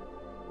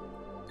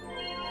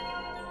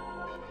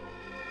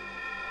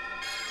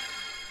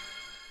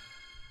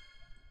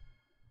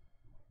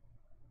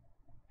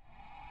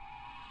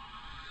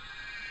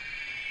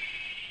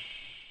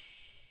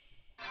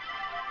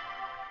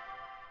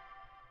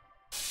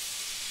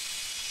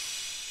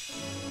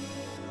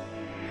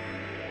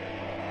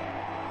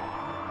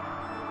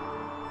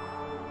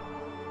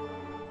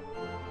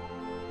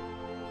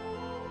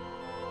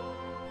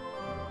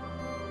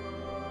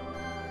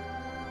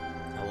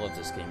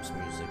 this game's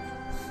music.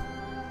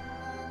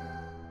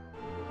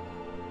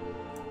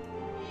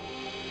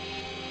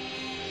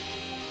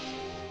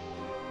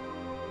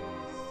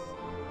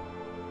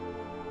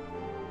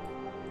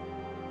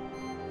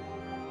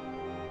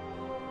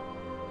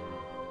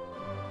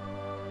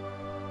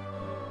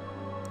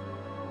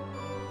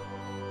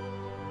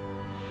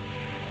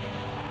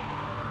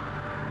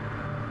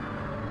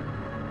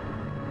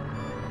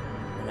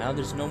 Now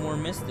there's no more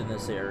mist in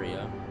this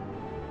area.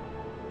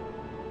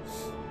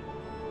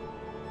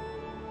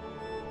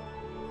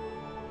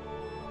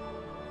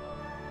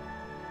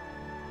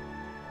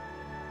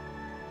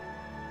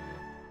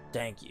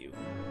 Thank you.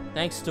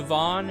 Thanks to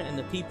Vaughn and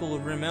the people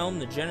of Rimelm,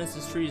 the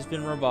Genesis Tree has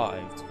been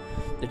revived.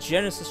 The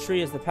Genesis Tree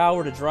has the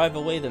power to drive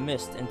away the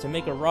mist and to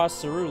make a Ra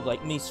Saru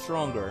like me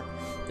stronger.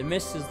 The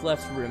mist has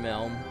left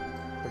Rimelm,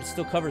 but it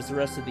still covers the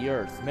rest of the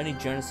earth. Many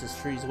Genesis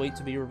trees wait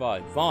to be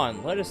revived.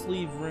 Vaughn, let us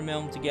leave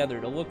Rimelm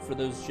together to look for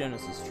those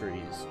Genesis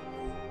trees.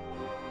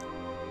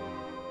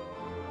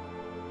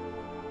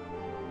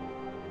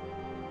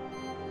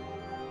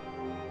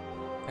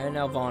 And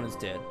now Vaughn is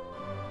dead.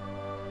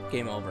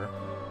 Game over.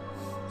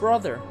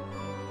 Brother!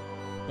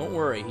 Don't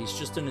worry, he's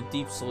just in a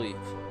deep sleep.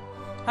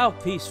 How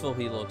peaceful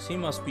he looks. He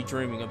must be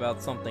dreaming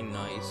about something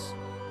nice.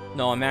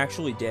 No, I'm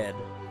actually dead.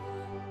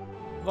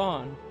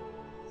 Vaughn.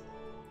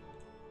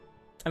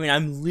 I mean,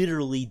 I'm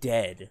literally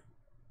dead.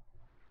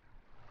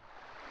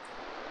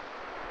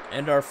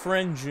 And our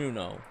friend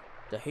Juno.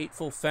 The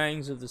hateful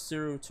fangs of the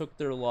Siru took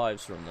their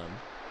lives from them.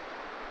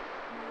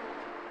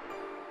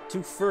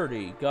 To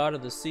Ferdi, god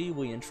of the sea,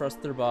 we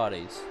entrust their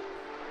bodies.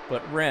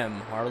 But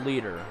Rem, our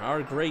leader,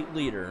 our great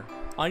leader,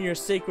 on your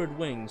sacred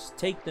wings,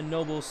 take the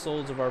noble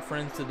souls of our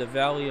friends to the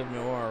Valley of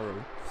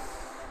Nuaru.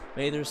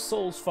 May their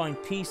souls find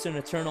peace and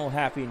eternal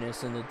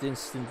happiness in the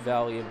distant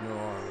Valley of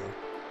Nuaru.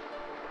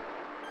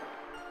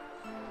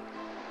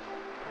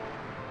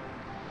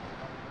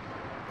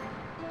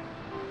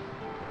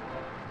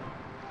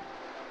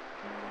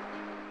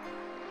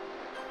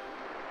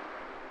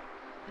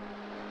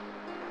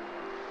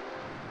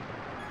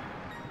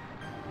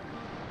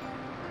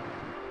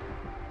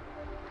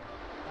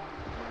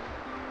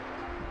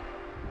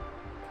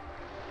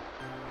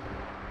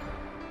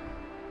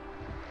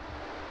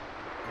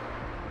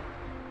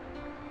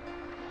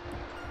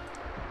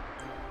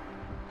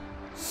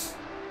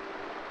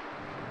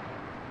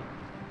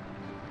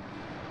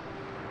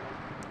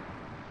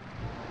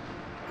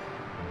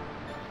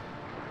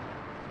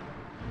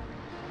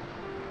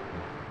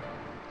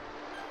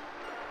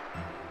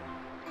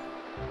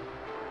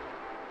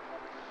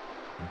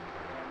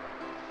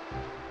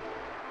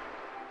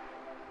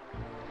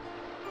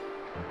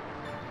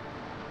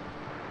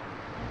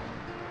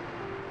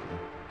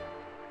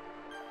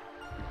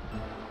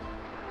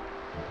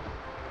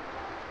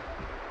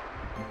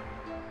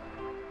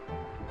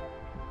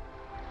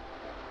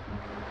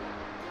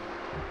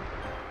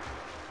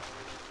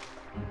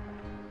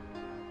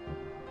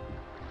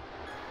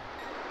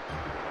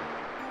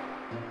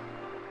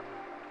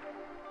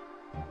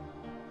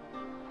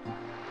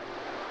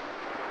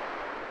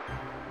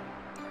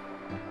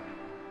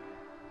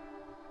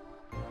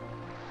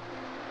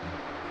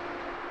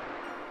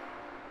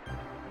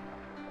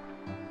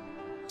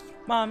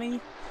 Mommy,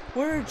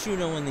 where are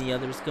Juno and the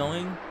others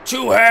going?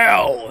 To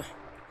hell!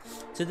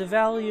 To the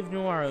Valley of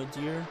Nuaru,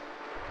 dear.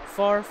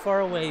 Far, far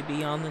away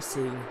beyond the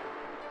sea.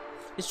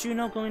 Is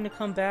Juno going to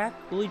come back?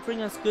 Will he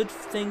bring us good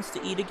things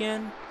to eat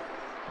again?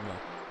 No.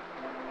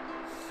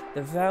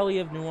 The Valley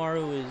of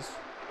Nuaru is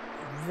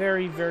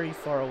very, very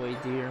far away,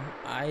 dear.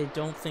 I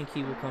don't think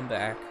he will come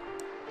back.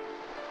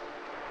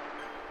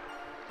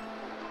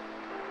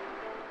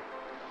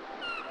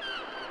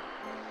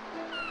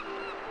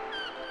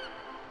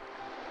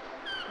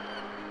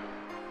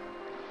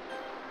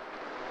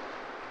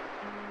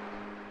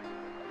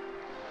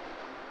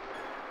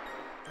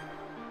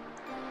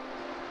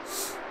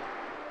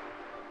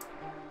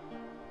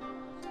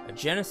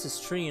 Genesis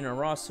tree in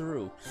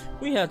Arasaru.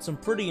 We had some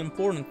pretty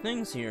important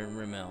things here in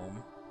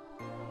Rimelm.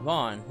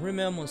 Vaughn,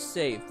 Rimelm was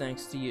saved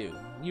thanks to you.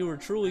 You were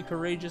truly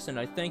courageous and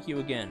I thank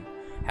you again.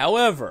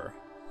 However,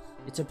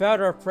 it's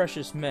about our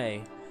precious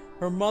May.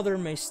 Her mother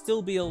may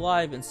still be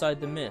alive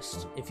inside the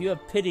mist. If you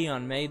have pity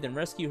on May, then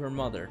rescue her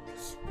mother.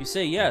 If you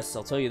say yes,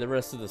 I'll tell you the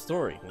rest of the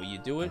story. Will you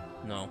do it?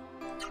 No.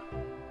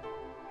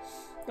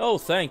 Oh,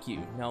 thank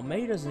you. Now,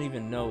 May doesn't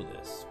even know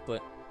this,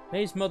 but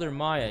May's mother,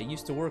 Maya,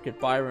 used to work at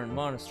Byron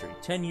Monastery.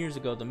 10 years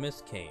ago, the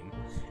mist came,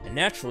 and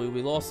naturally,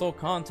 we lost all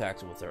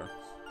contact with her.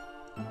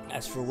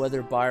 As for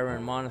whether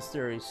Byron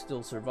Monastery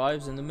still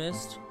survives in the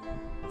mist,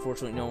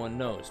 unfortunately, no one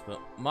knows, but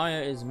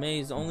Maya is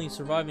May's only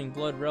surviving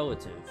blood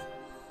relative.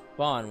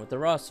 Vaughn, with the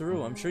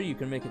Rasaru, I'm sure you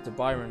can make it to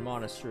Byron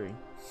Monastery.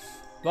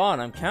 Vaughn,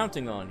 I'm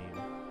counting on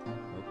you.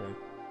 Okay.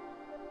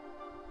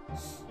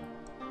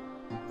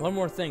 One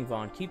more thing,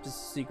 Vaughn. Keep this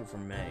a secret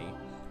from May.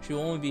 She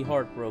will only be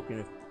heartbroken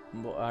if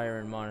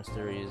Byron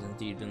Monastery has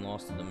indeed been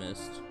lost to the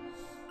mist.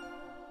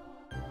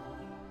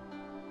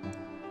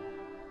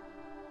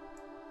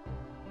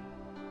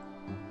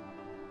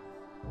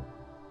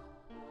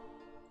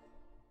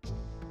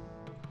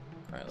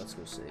 Alright, let's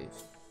go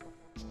autosave.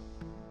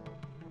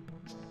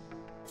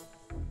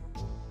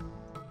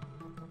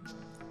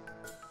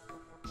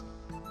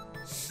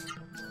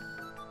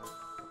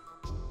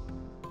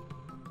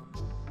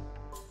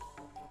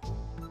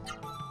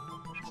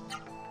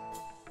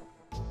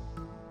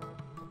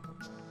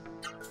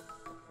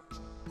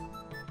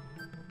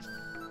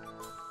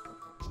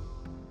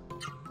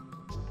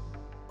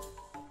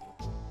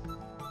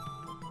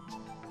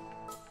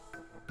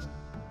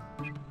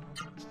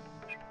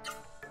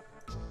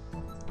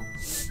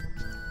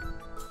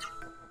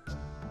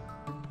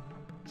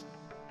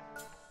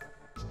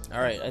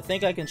 Alright, I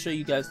think I can show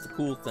you guys the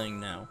cool thing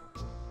now.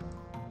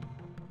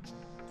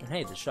 And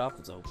hey, the shop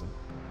is open.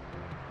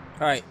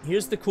 Alright,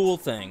 here's the cool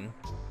thing.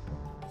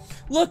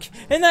 Look!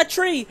 In that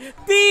tree!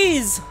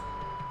 Bees!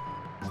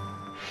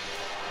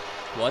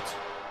 What?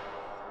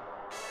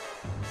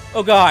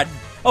 Oh god!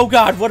 Oh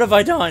god, what have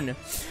I done?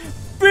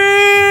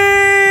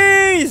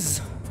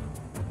 Bees!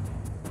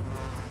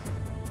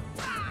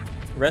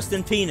 Rest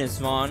in penis,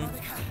 Vaughn.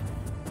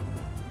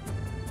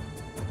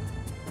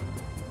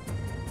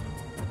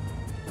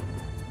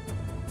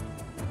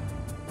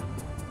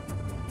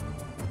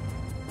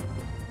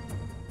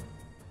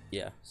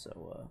 Yeah,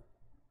 so,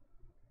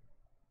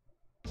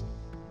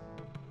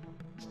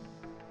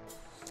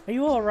 Are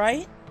you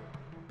alright?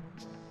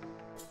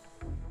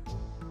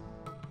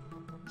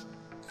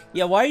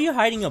 Yeah, why are you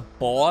hiding a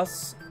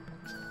boss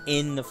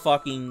in the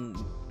fucking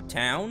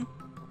town?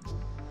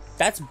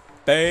 That's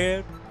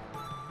bad.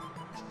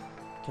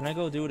 Can I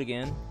go do it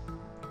again?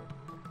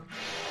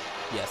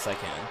 Yes, I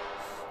can.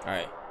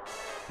 Alright.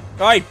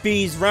 Alright,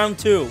 bees, round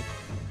 2.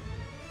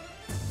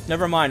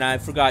 Never mind, I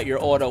forgot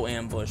you're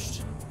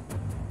auto-ambushed.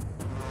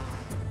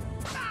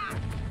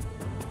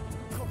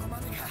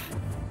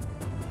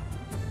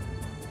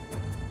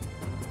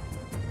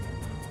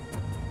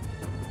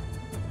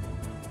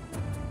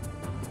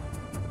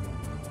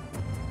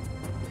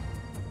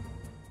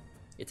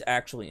 It's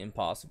actually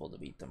impossible to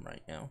beat them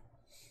right now.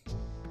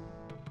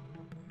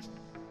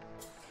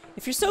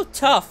 If you're so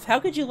tough, how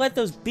could you let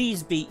those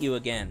bees beat you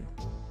again?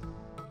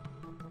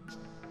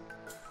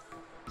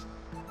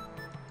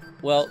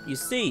 Well, you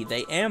see,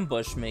 they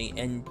ambush me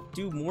and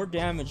do more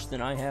damage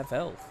than I have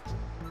health.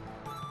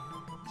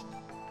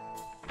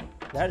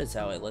 That is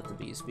how I let the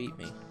bees beat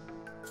me.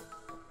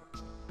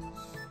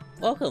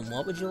 Welcome,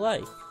 what would you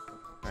like?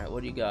 Alright,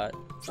 what do you got?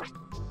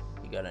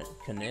 You got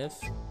a kniff?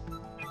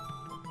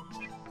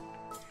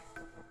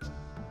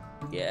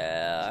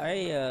 Yeah,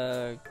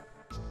 I,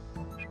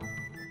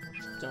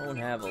 don't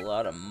have a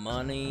lot of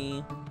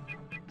money.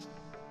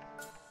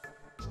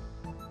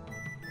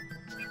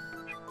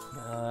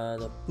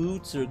 The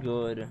boots are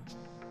good.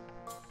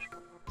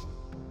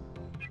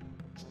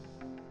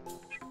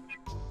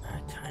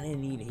 I kinda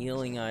need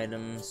healing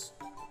items.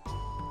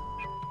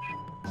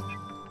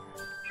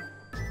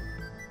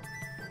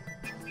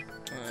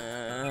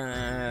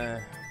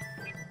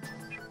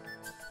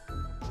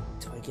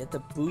 Do I get the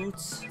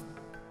boots?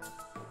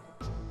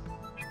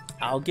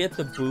 I'll get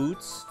the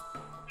boots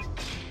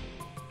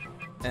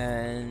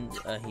and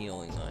a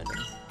healing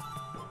item.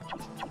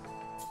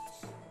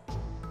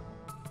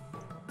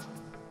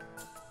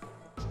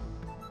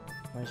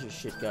 Why's your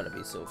shit gotta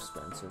be so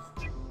expensive?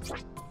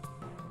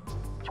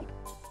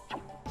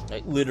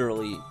 Like,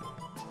 literally.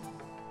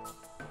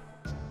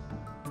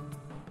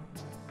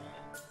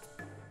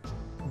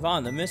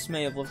 Vaughn, the mist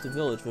may have left the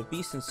village, but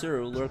beasts and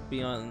Suru lurk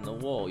beyond the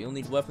wall. You'll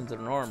need weapons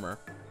and armor.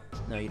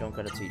 No, you don't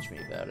gotta teach me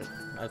about it.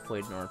 I've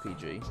played an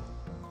RPG.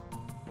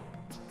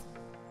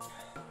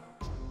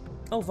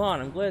 Oh,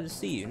 Vaughn, I'm glad to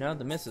see you. Now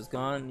the mist is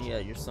gone, yeah,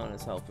 your son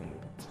is helping me.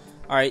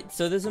 Alright,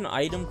 so there's an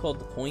item called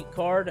the point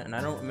card, and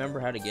I don't remember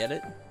how to get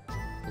it.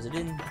 Is it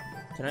in...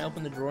 Can I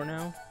open the drawer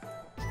now?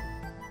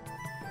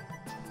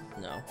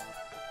 No.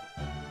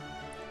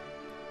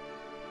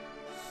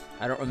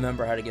 I don't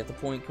remember how to get the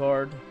point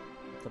card.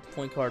 But the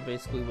point card,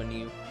 basically, when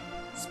you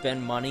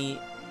spend money,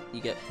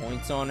 you get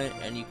points on it,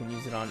 and you can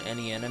use it on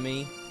any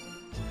enemy.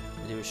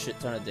 And do a shit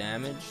ton of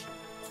damage.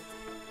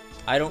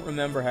 I don't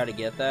remember how to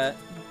get that.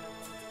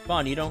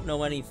 Vaughn, you don't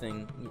know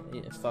anything.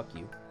 Yeah, fuck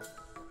you.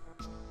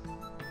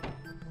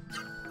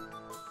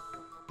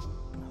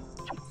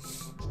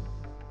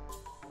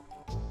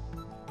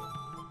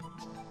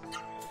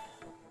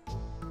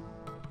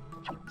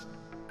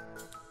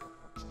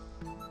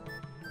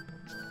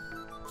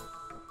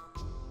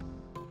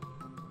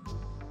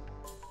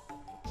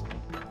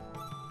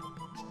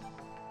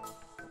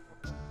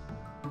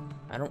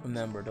 I don't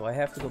remember. Do I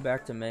have to go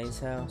back to May's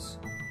house?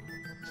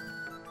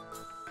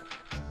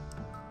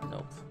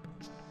 Nope.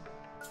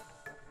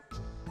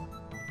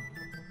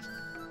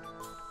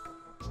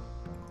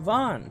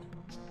 Vaughn!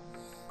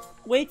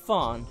 Wait,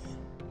 Vaughn!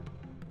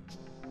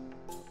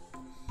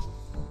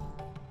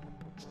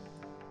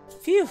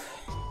 Phew!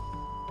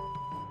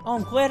 Oh,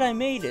 I'm glad I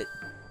made it.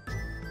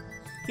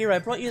 Here, I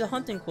brought you the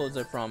hunting clothes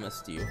I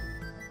promised you.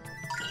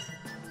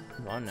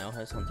 Vaughn now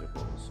has hunter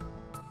clothes.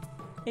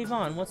 Hey,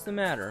 Vaughn, what's the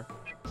matter?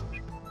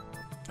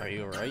 Are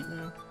you alright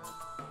now?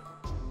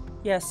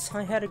 Yes,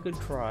 I had a good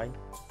cry.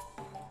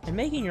 And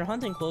making your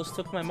hunting clothes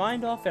took my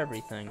mind off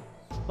everything.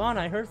 Vaughn,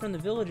 I heard from the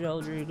village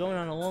elder you're going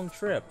on a long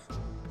trip.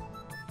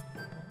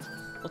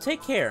 Well,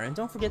 take care, and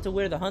don't forget to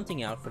wear the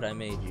hunting outfit I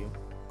made you.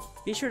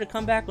 Be sure to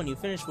come back when you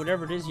finish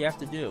whatever it is you have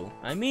to do.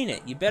 I mean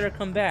it, you better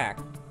come back.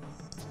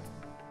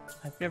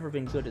 I've never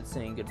been good at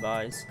saying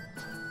goodbyes.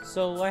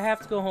 So I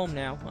have to go home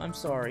now. I'm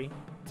sorry.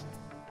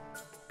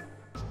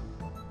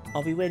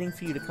 I'll be waiting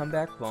for you to come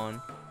back,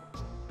 Vaughn.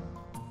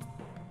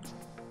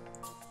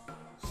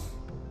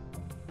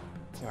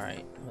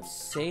 Alright, let's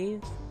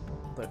save.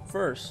 But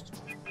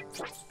first,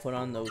 let's put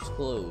on those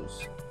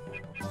clothes.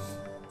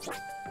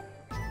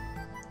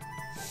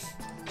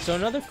 So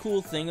another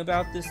cool thing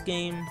about this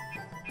game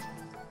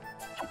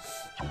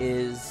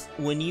is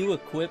when you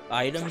equip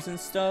items and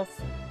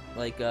stuff,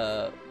 like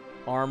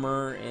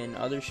armor and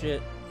other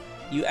shit,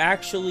 you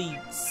actually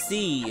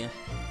see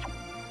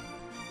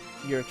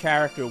your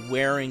character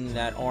wearing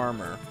that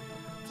armor,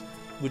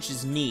 which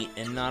is neat,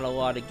 and not a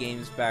lot of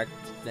games back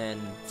then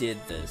did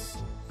this.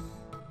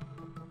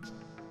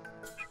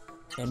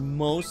 And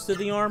most of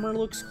the armor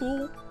looks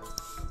cool.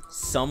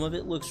 Some of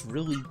it looks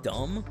really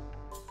dumb,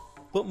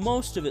 but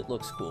most of it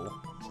looks cool.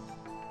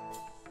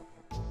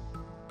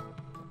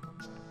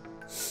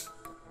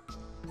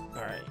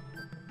 Alright.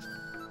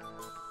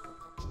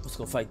 Let's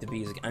go fight the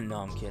bees again. No,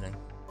 I'm kidding.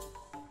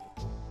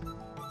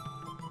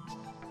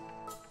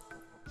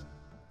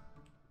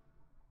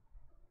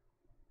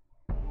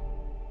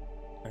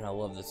 And I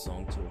love this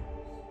song too.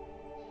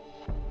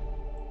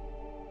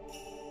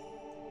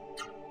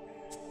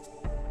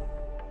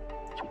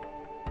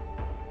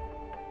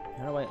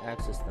 How do I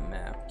access the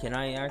map? Can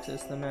I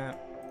access the map?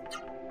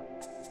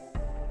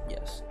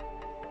 Yes.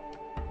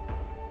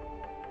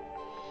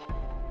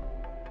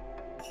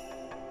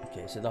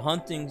 Okay, so the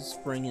hunting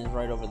spring is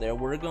right over there.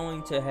 We're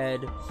going to head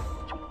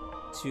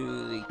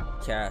to the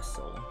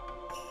castle.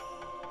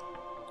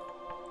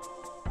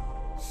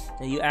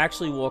 Now you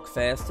actually walk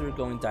faster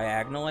going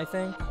diagonal, I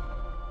think.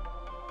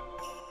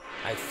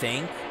 At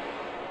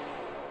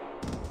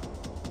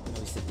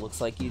least it looks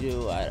like you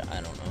do. I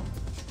don't know.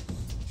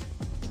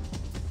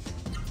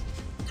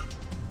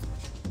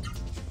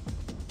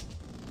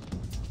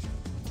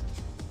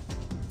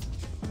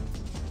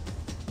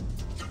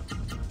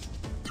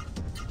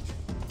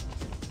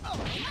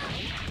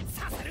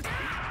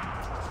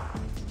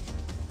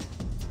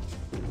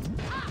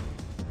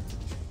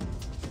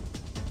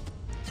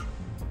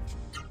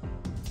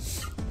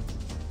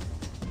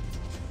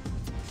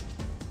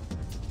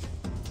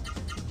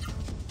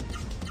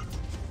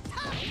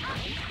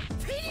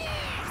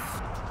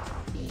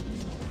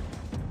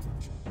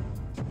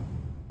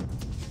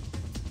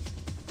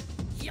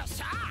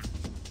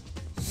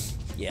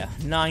 Yeah,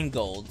 9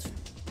 gold.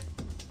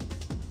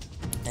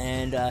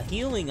 And a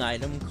healing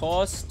item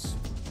costs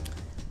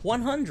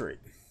 100.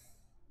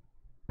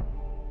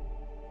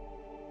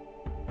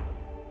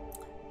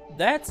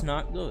 That's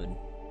not good.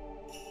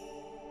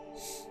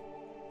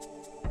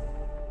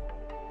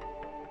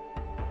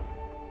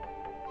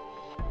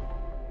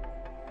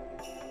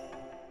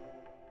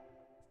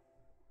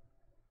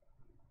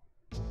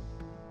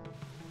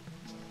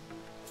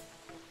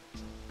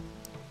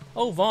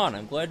 Oh, Vaughn,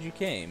 I'm glad you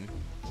came.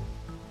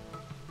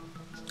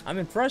 I'm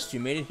impressed you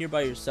made it here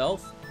by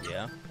yourself.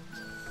 Yeah.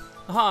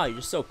 Aha,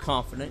 you're so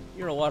confident.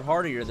 You're a lot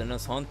hardier than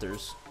us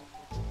hunters.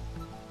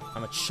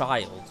 I'm a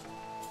child.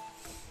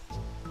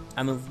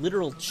 I'm a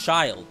literal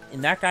child,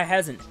 and that guy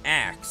has an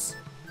axe.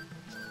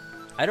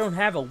 I don't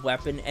have a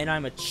weapon, and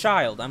I'm a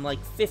child. I'm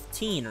like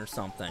 15 or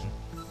something.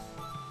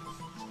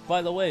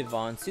 By the way,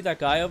 Vaughn, see that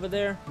guy over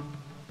there?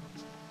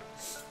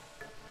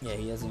 Yeah,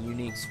 he has a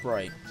unique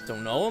sprite.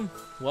 Don't know him?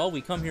 Well,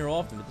 we come here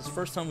often, but this is the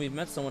first time we've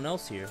met someone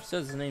else here. He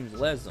says his name's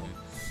Lesum,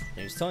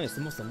 and he's telling us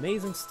the most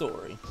amazing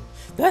story.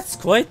 That's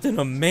quite an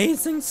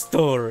amazing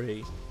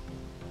story!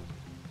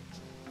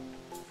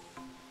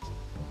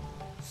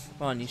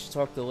 Vaughn, you should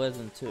talk to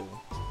Lesum too.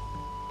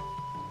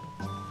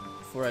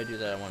 Before I do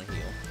that, I want to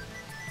heal.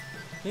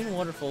 Clean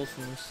water falls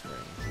from the spring.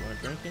 You want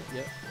to drink it?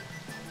 Yep.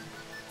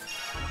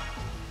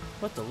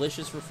 What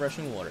delicious,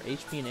 refreshing water.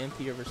 HP and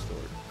MP are restored.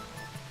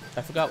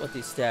 I forgot what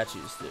these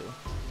statues do.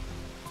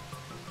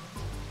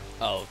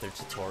 Oh, they're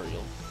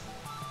tutorial.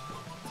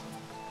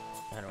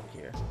 I don't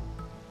care.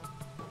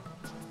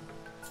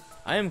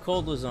 I am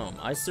called Lazome.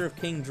 I serve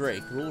King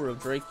Drake, ruler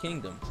of Drake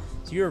Kingdom.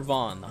 So you're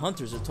Vaughn. The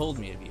hunters have told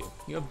me of you.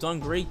 You have done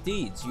great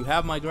deeds. You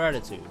have my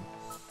gratitude.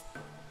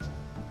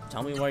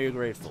 Tell me why you're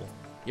grateful.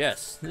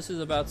 Yes, this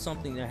is about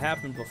something that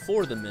happened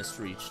before the mist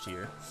reached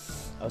here.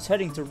 I was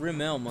heading to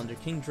Rim Elm under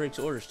King Drake's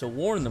orders to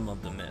warn them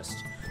of the mist.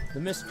 The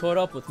mist caught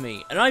up with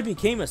me, and I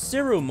became a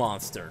Siru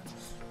monster.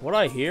 What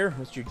I hear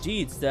was your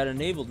deeds that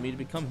enabled me to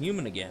become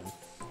human again.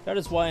 That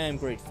is why I am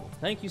grateful.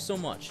 Thank you so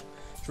much.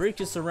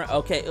 Drake is surrounded.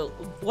 Okay,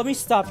 let me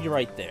stop you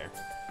right there.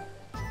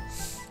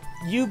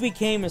 You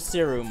became a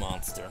Siru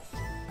monster.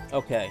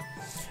 Okay.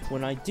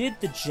 When I did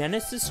the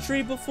Genesis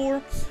tree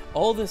before,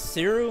 all the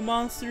Siru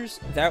monsters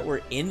that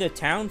were in the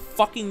town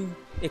fucking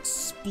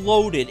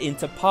exploded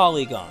into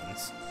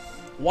polygons.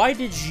 Why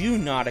did you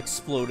not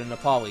explode into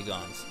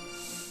polygons?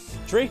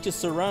 Drake is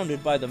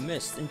surrounded by the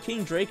mist, and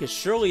King Drake is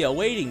surely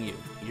awaiting you.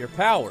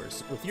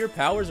 With your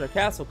powers, our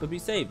castle could be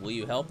saved. Will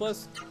you help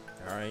us?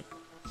 Alright.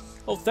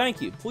 Oh,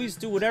 thank you. Please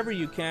do whatever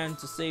you can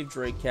to save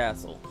Drake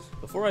Castle.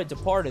 Before I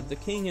departed, the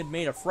king had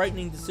made a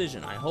frightening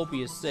decision. I hope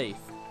he is safe.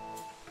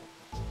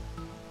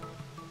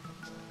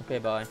 Okay,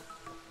 bye.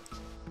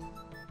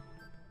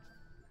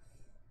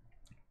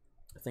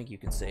 I think you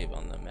can save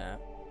on the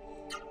map.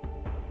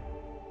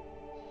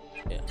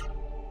 Yeah.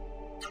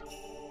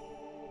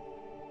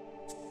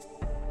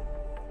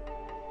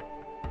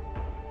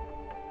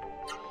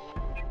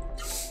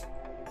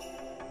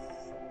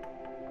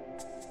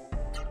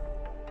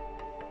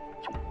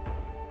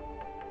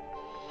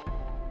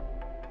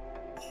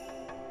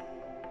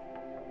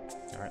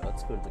 Alright,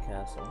 let's go to the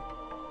castle.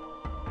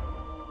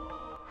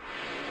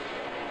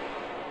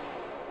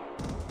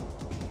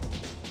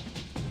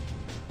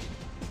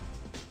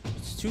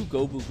 It's 2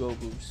 Gobu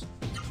Gobus.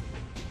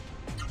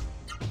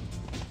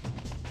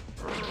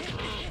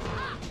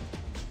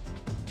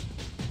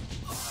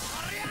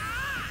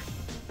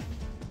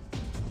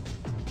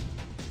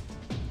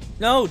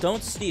 No,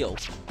 don't steal.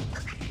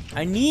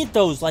 I need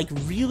those, like,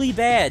 really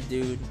bad,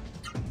 dude.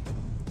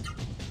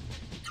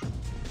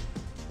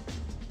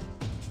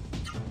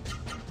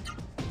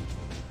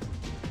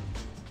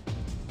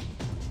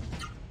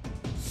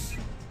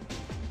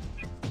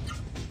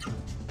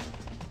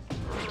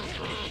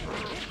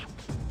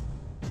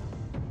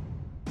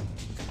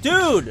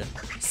 Dude!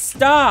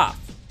 Stop!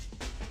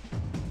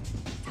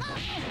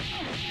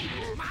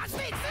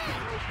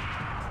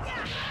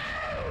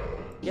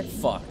 Get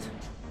fucked.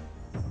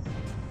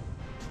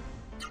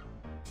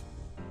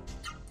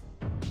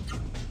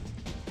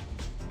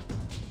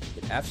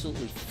 Get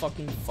absolutely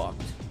fucking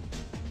fucked.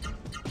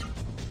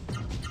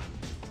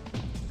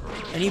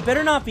 And you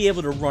better not be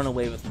able to run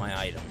away with my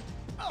item.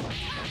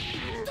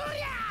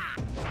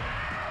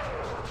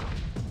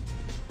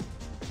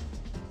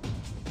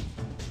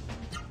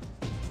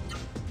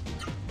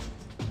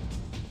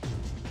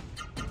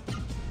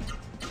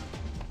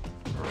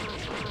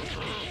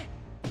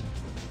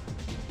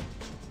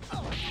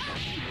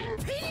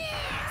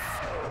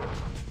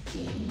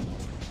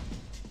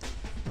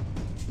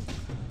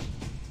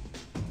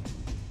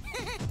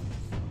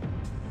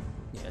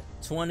 Yeah,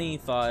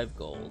 25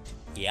 gold.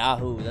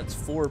 Yahoo, that's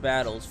 4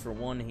 battles for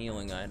 1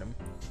 healing item.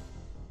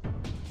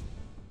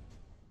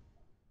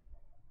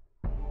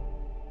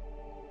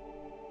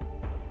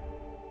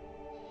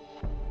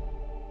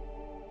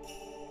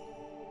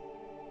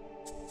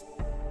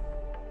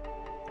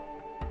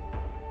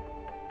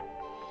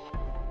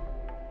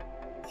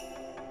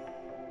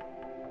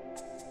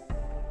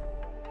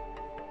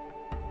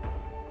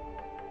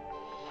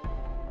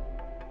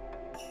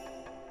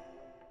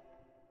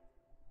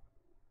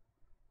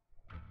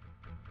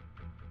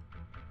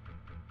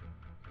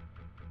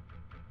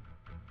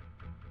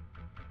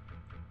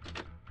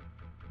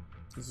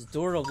 There's a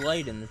door of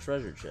light in the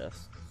treasure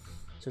chest.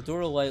 So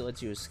door of light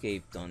lets you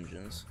escape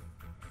dungeons.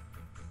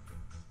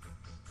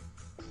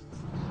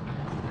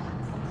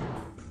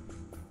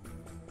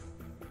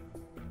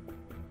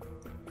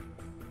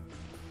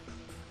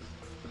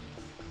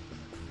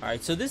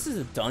 Alright, so this is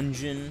a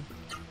dungeon.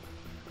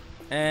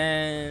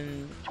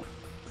 And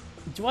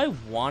do I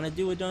want to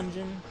do a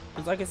dungeon?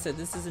 Because like I said,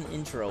 this is an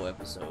intro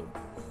episode.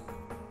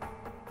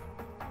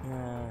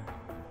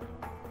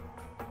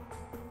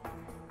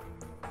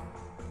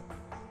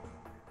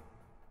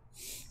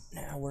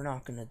 Nah, we're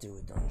not gonna do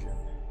a dungeon.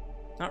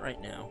 Not right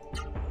now.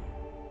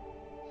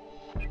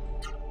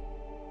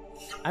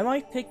 I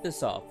might pick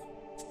this up.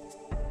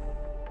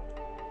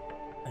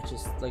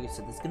 Like I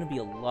said, there's gonna be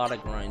a lot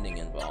of grinding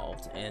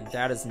involved, and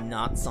that is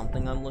not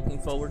something I'm looking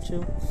forward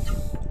to.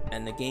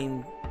 And the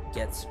game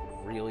gets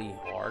really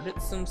hard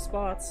at some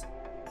spots.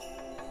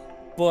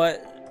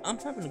 But I'm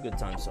having a good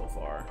time so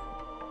far.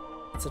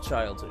 It's a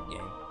childhood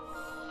game.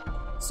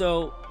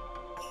 So,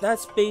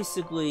 that's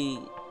basically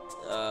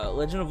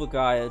Legend of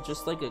Legaia,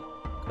 just like a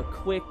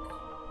quick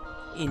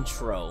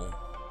intro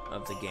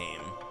of the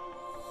game.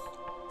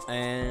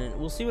 And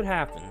we'll see what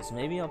happens.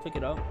 Maybe I'll pick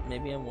it up,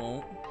 maybe I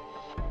won't.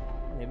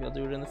 Maybe I'll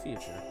do it in the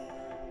future.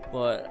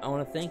 But I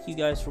want to thank you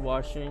guys for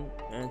watching,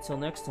 and until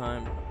next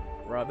time,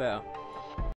 Rob out.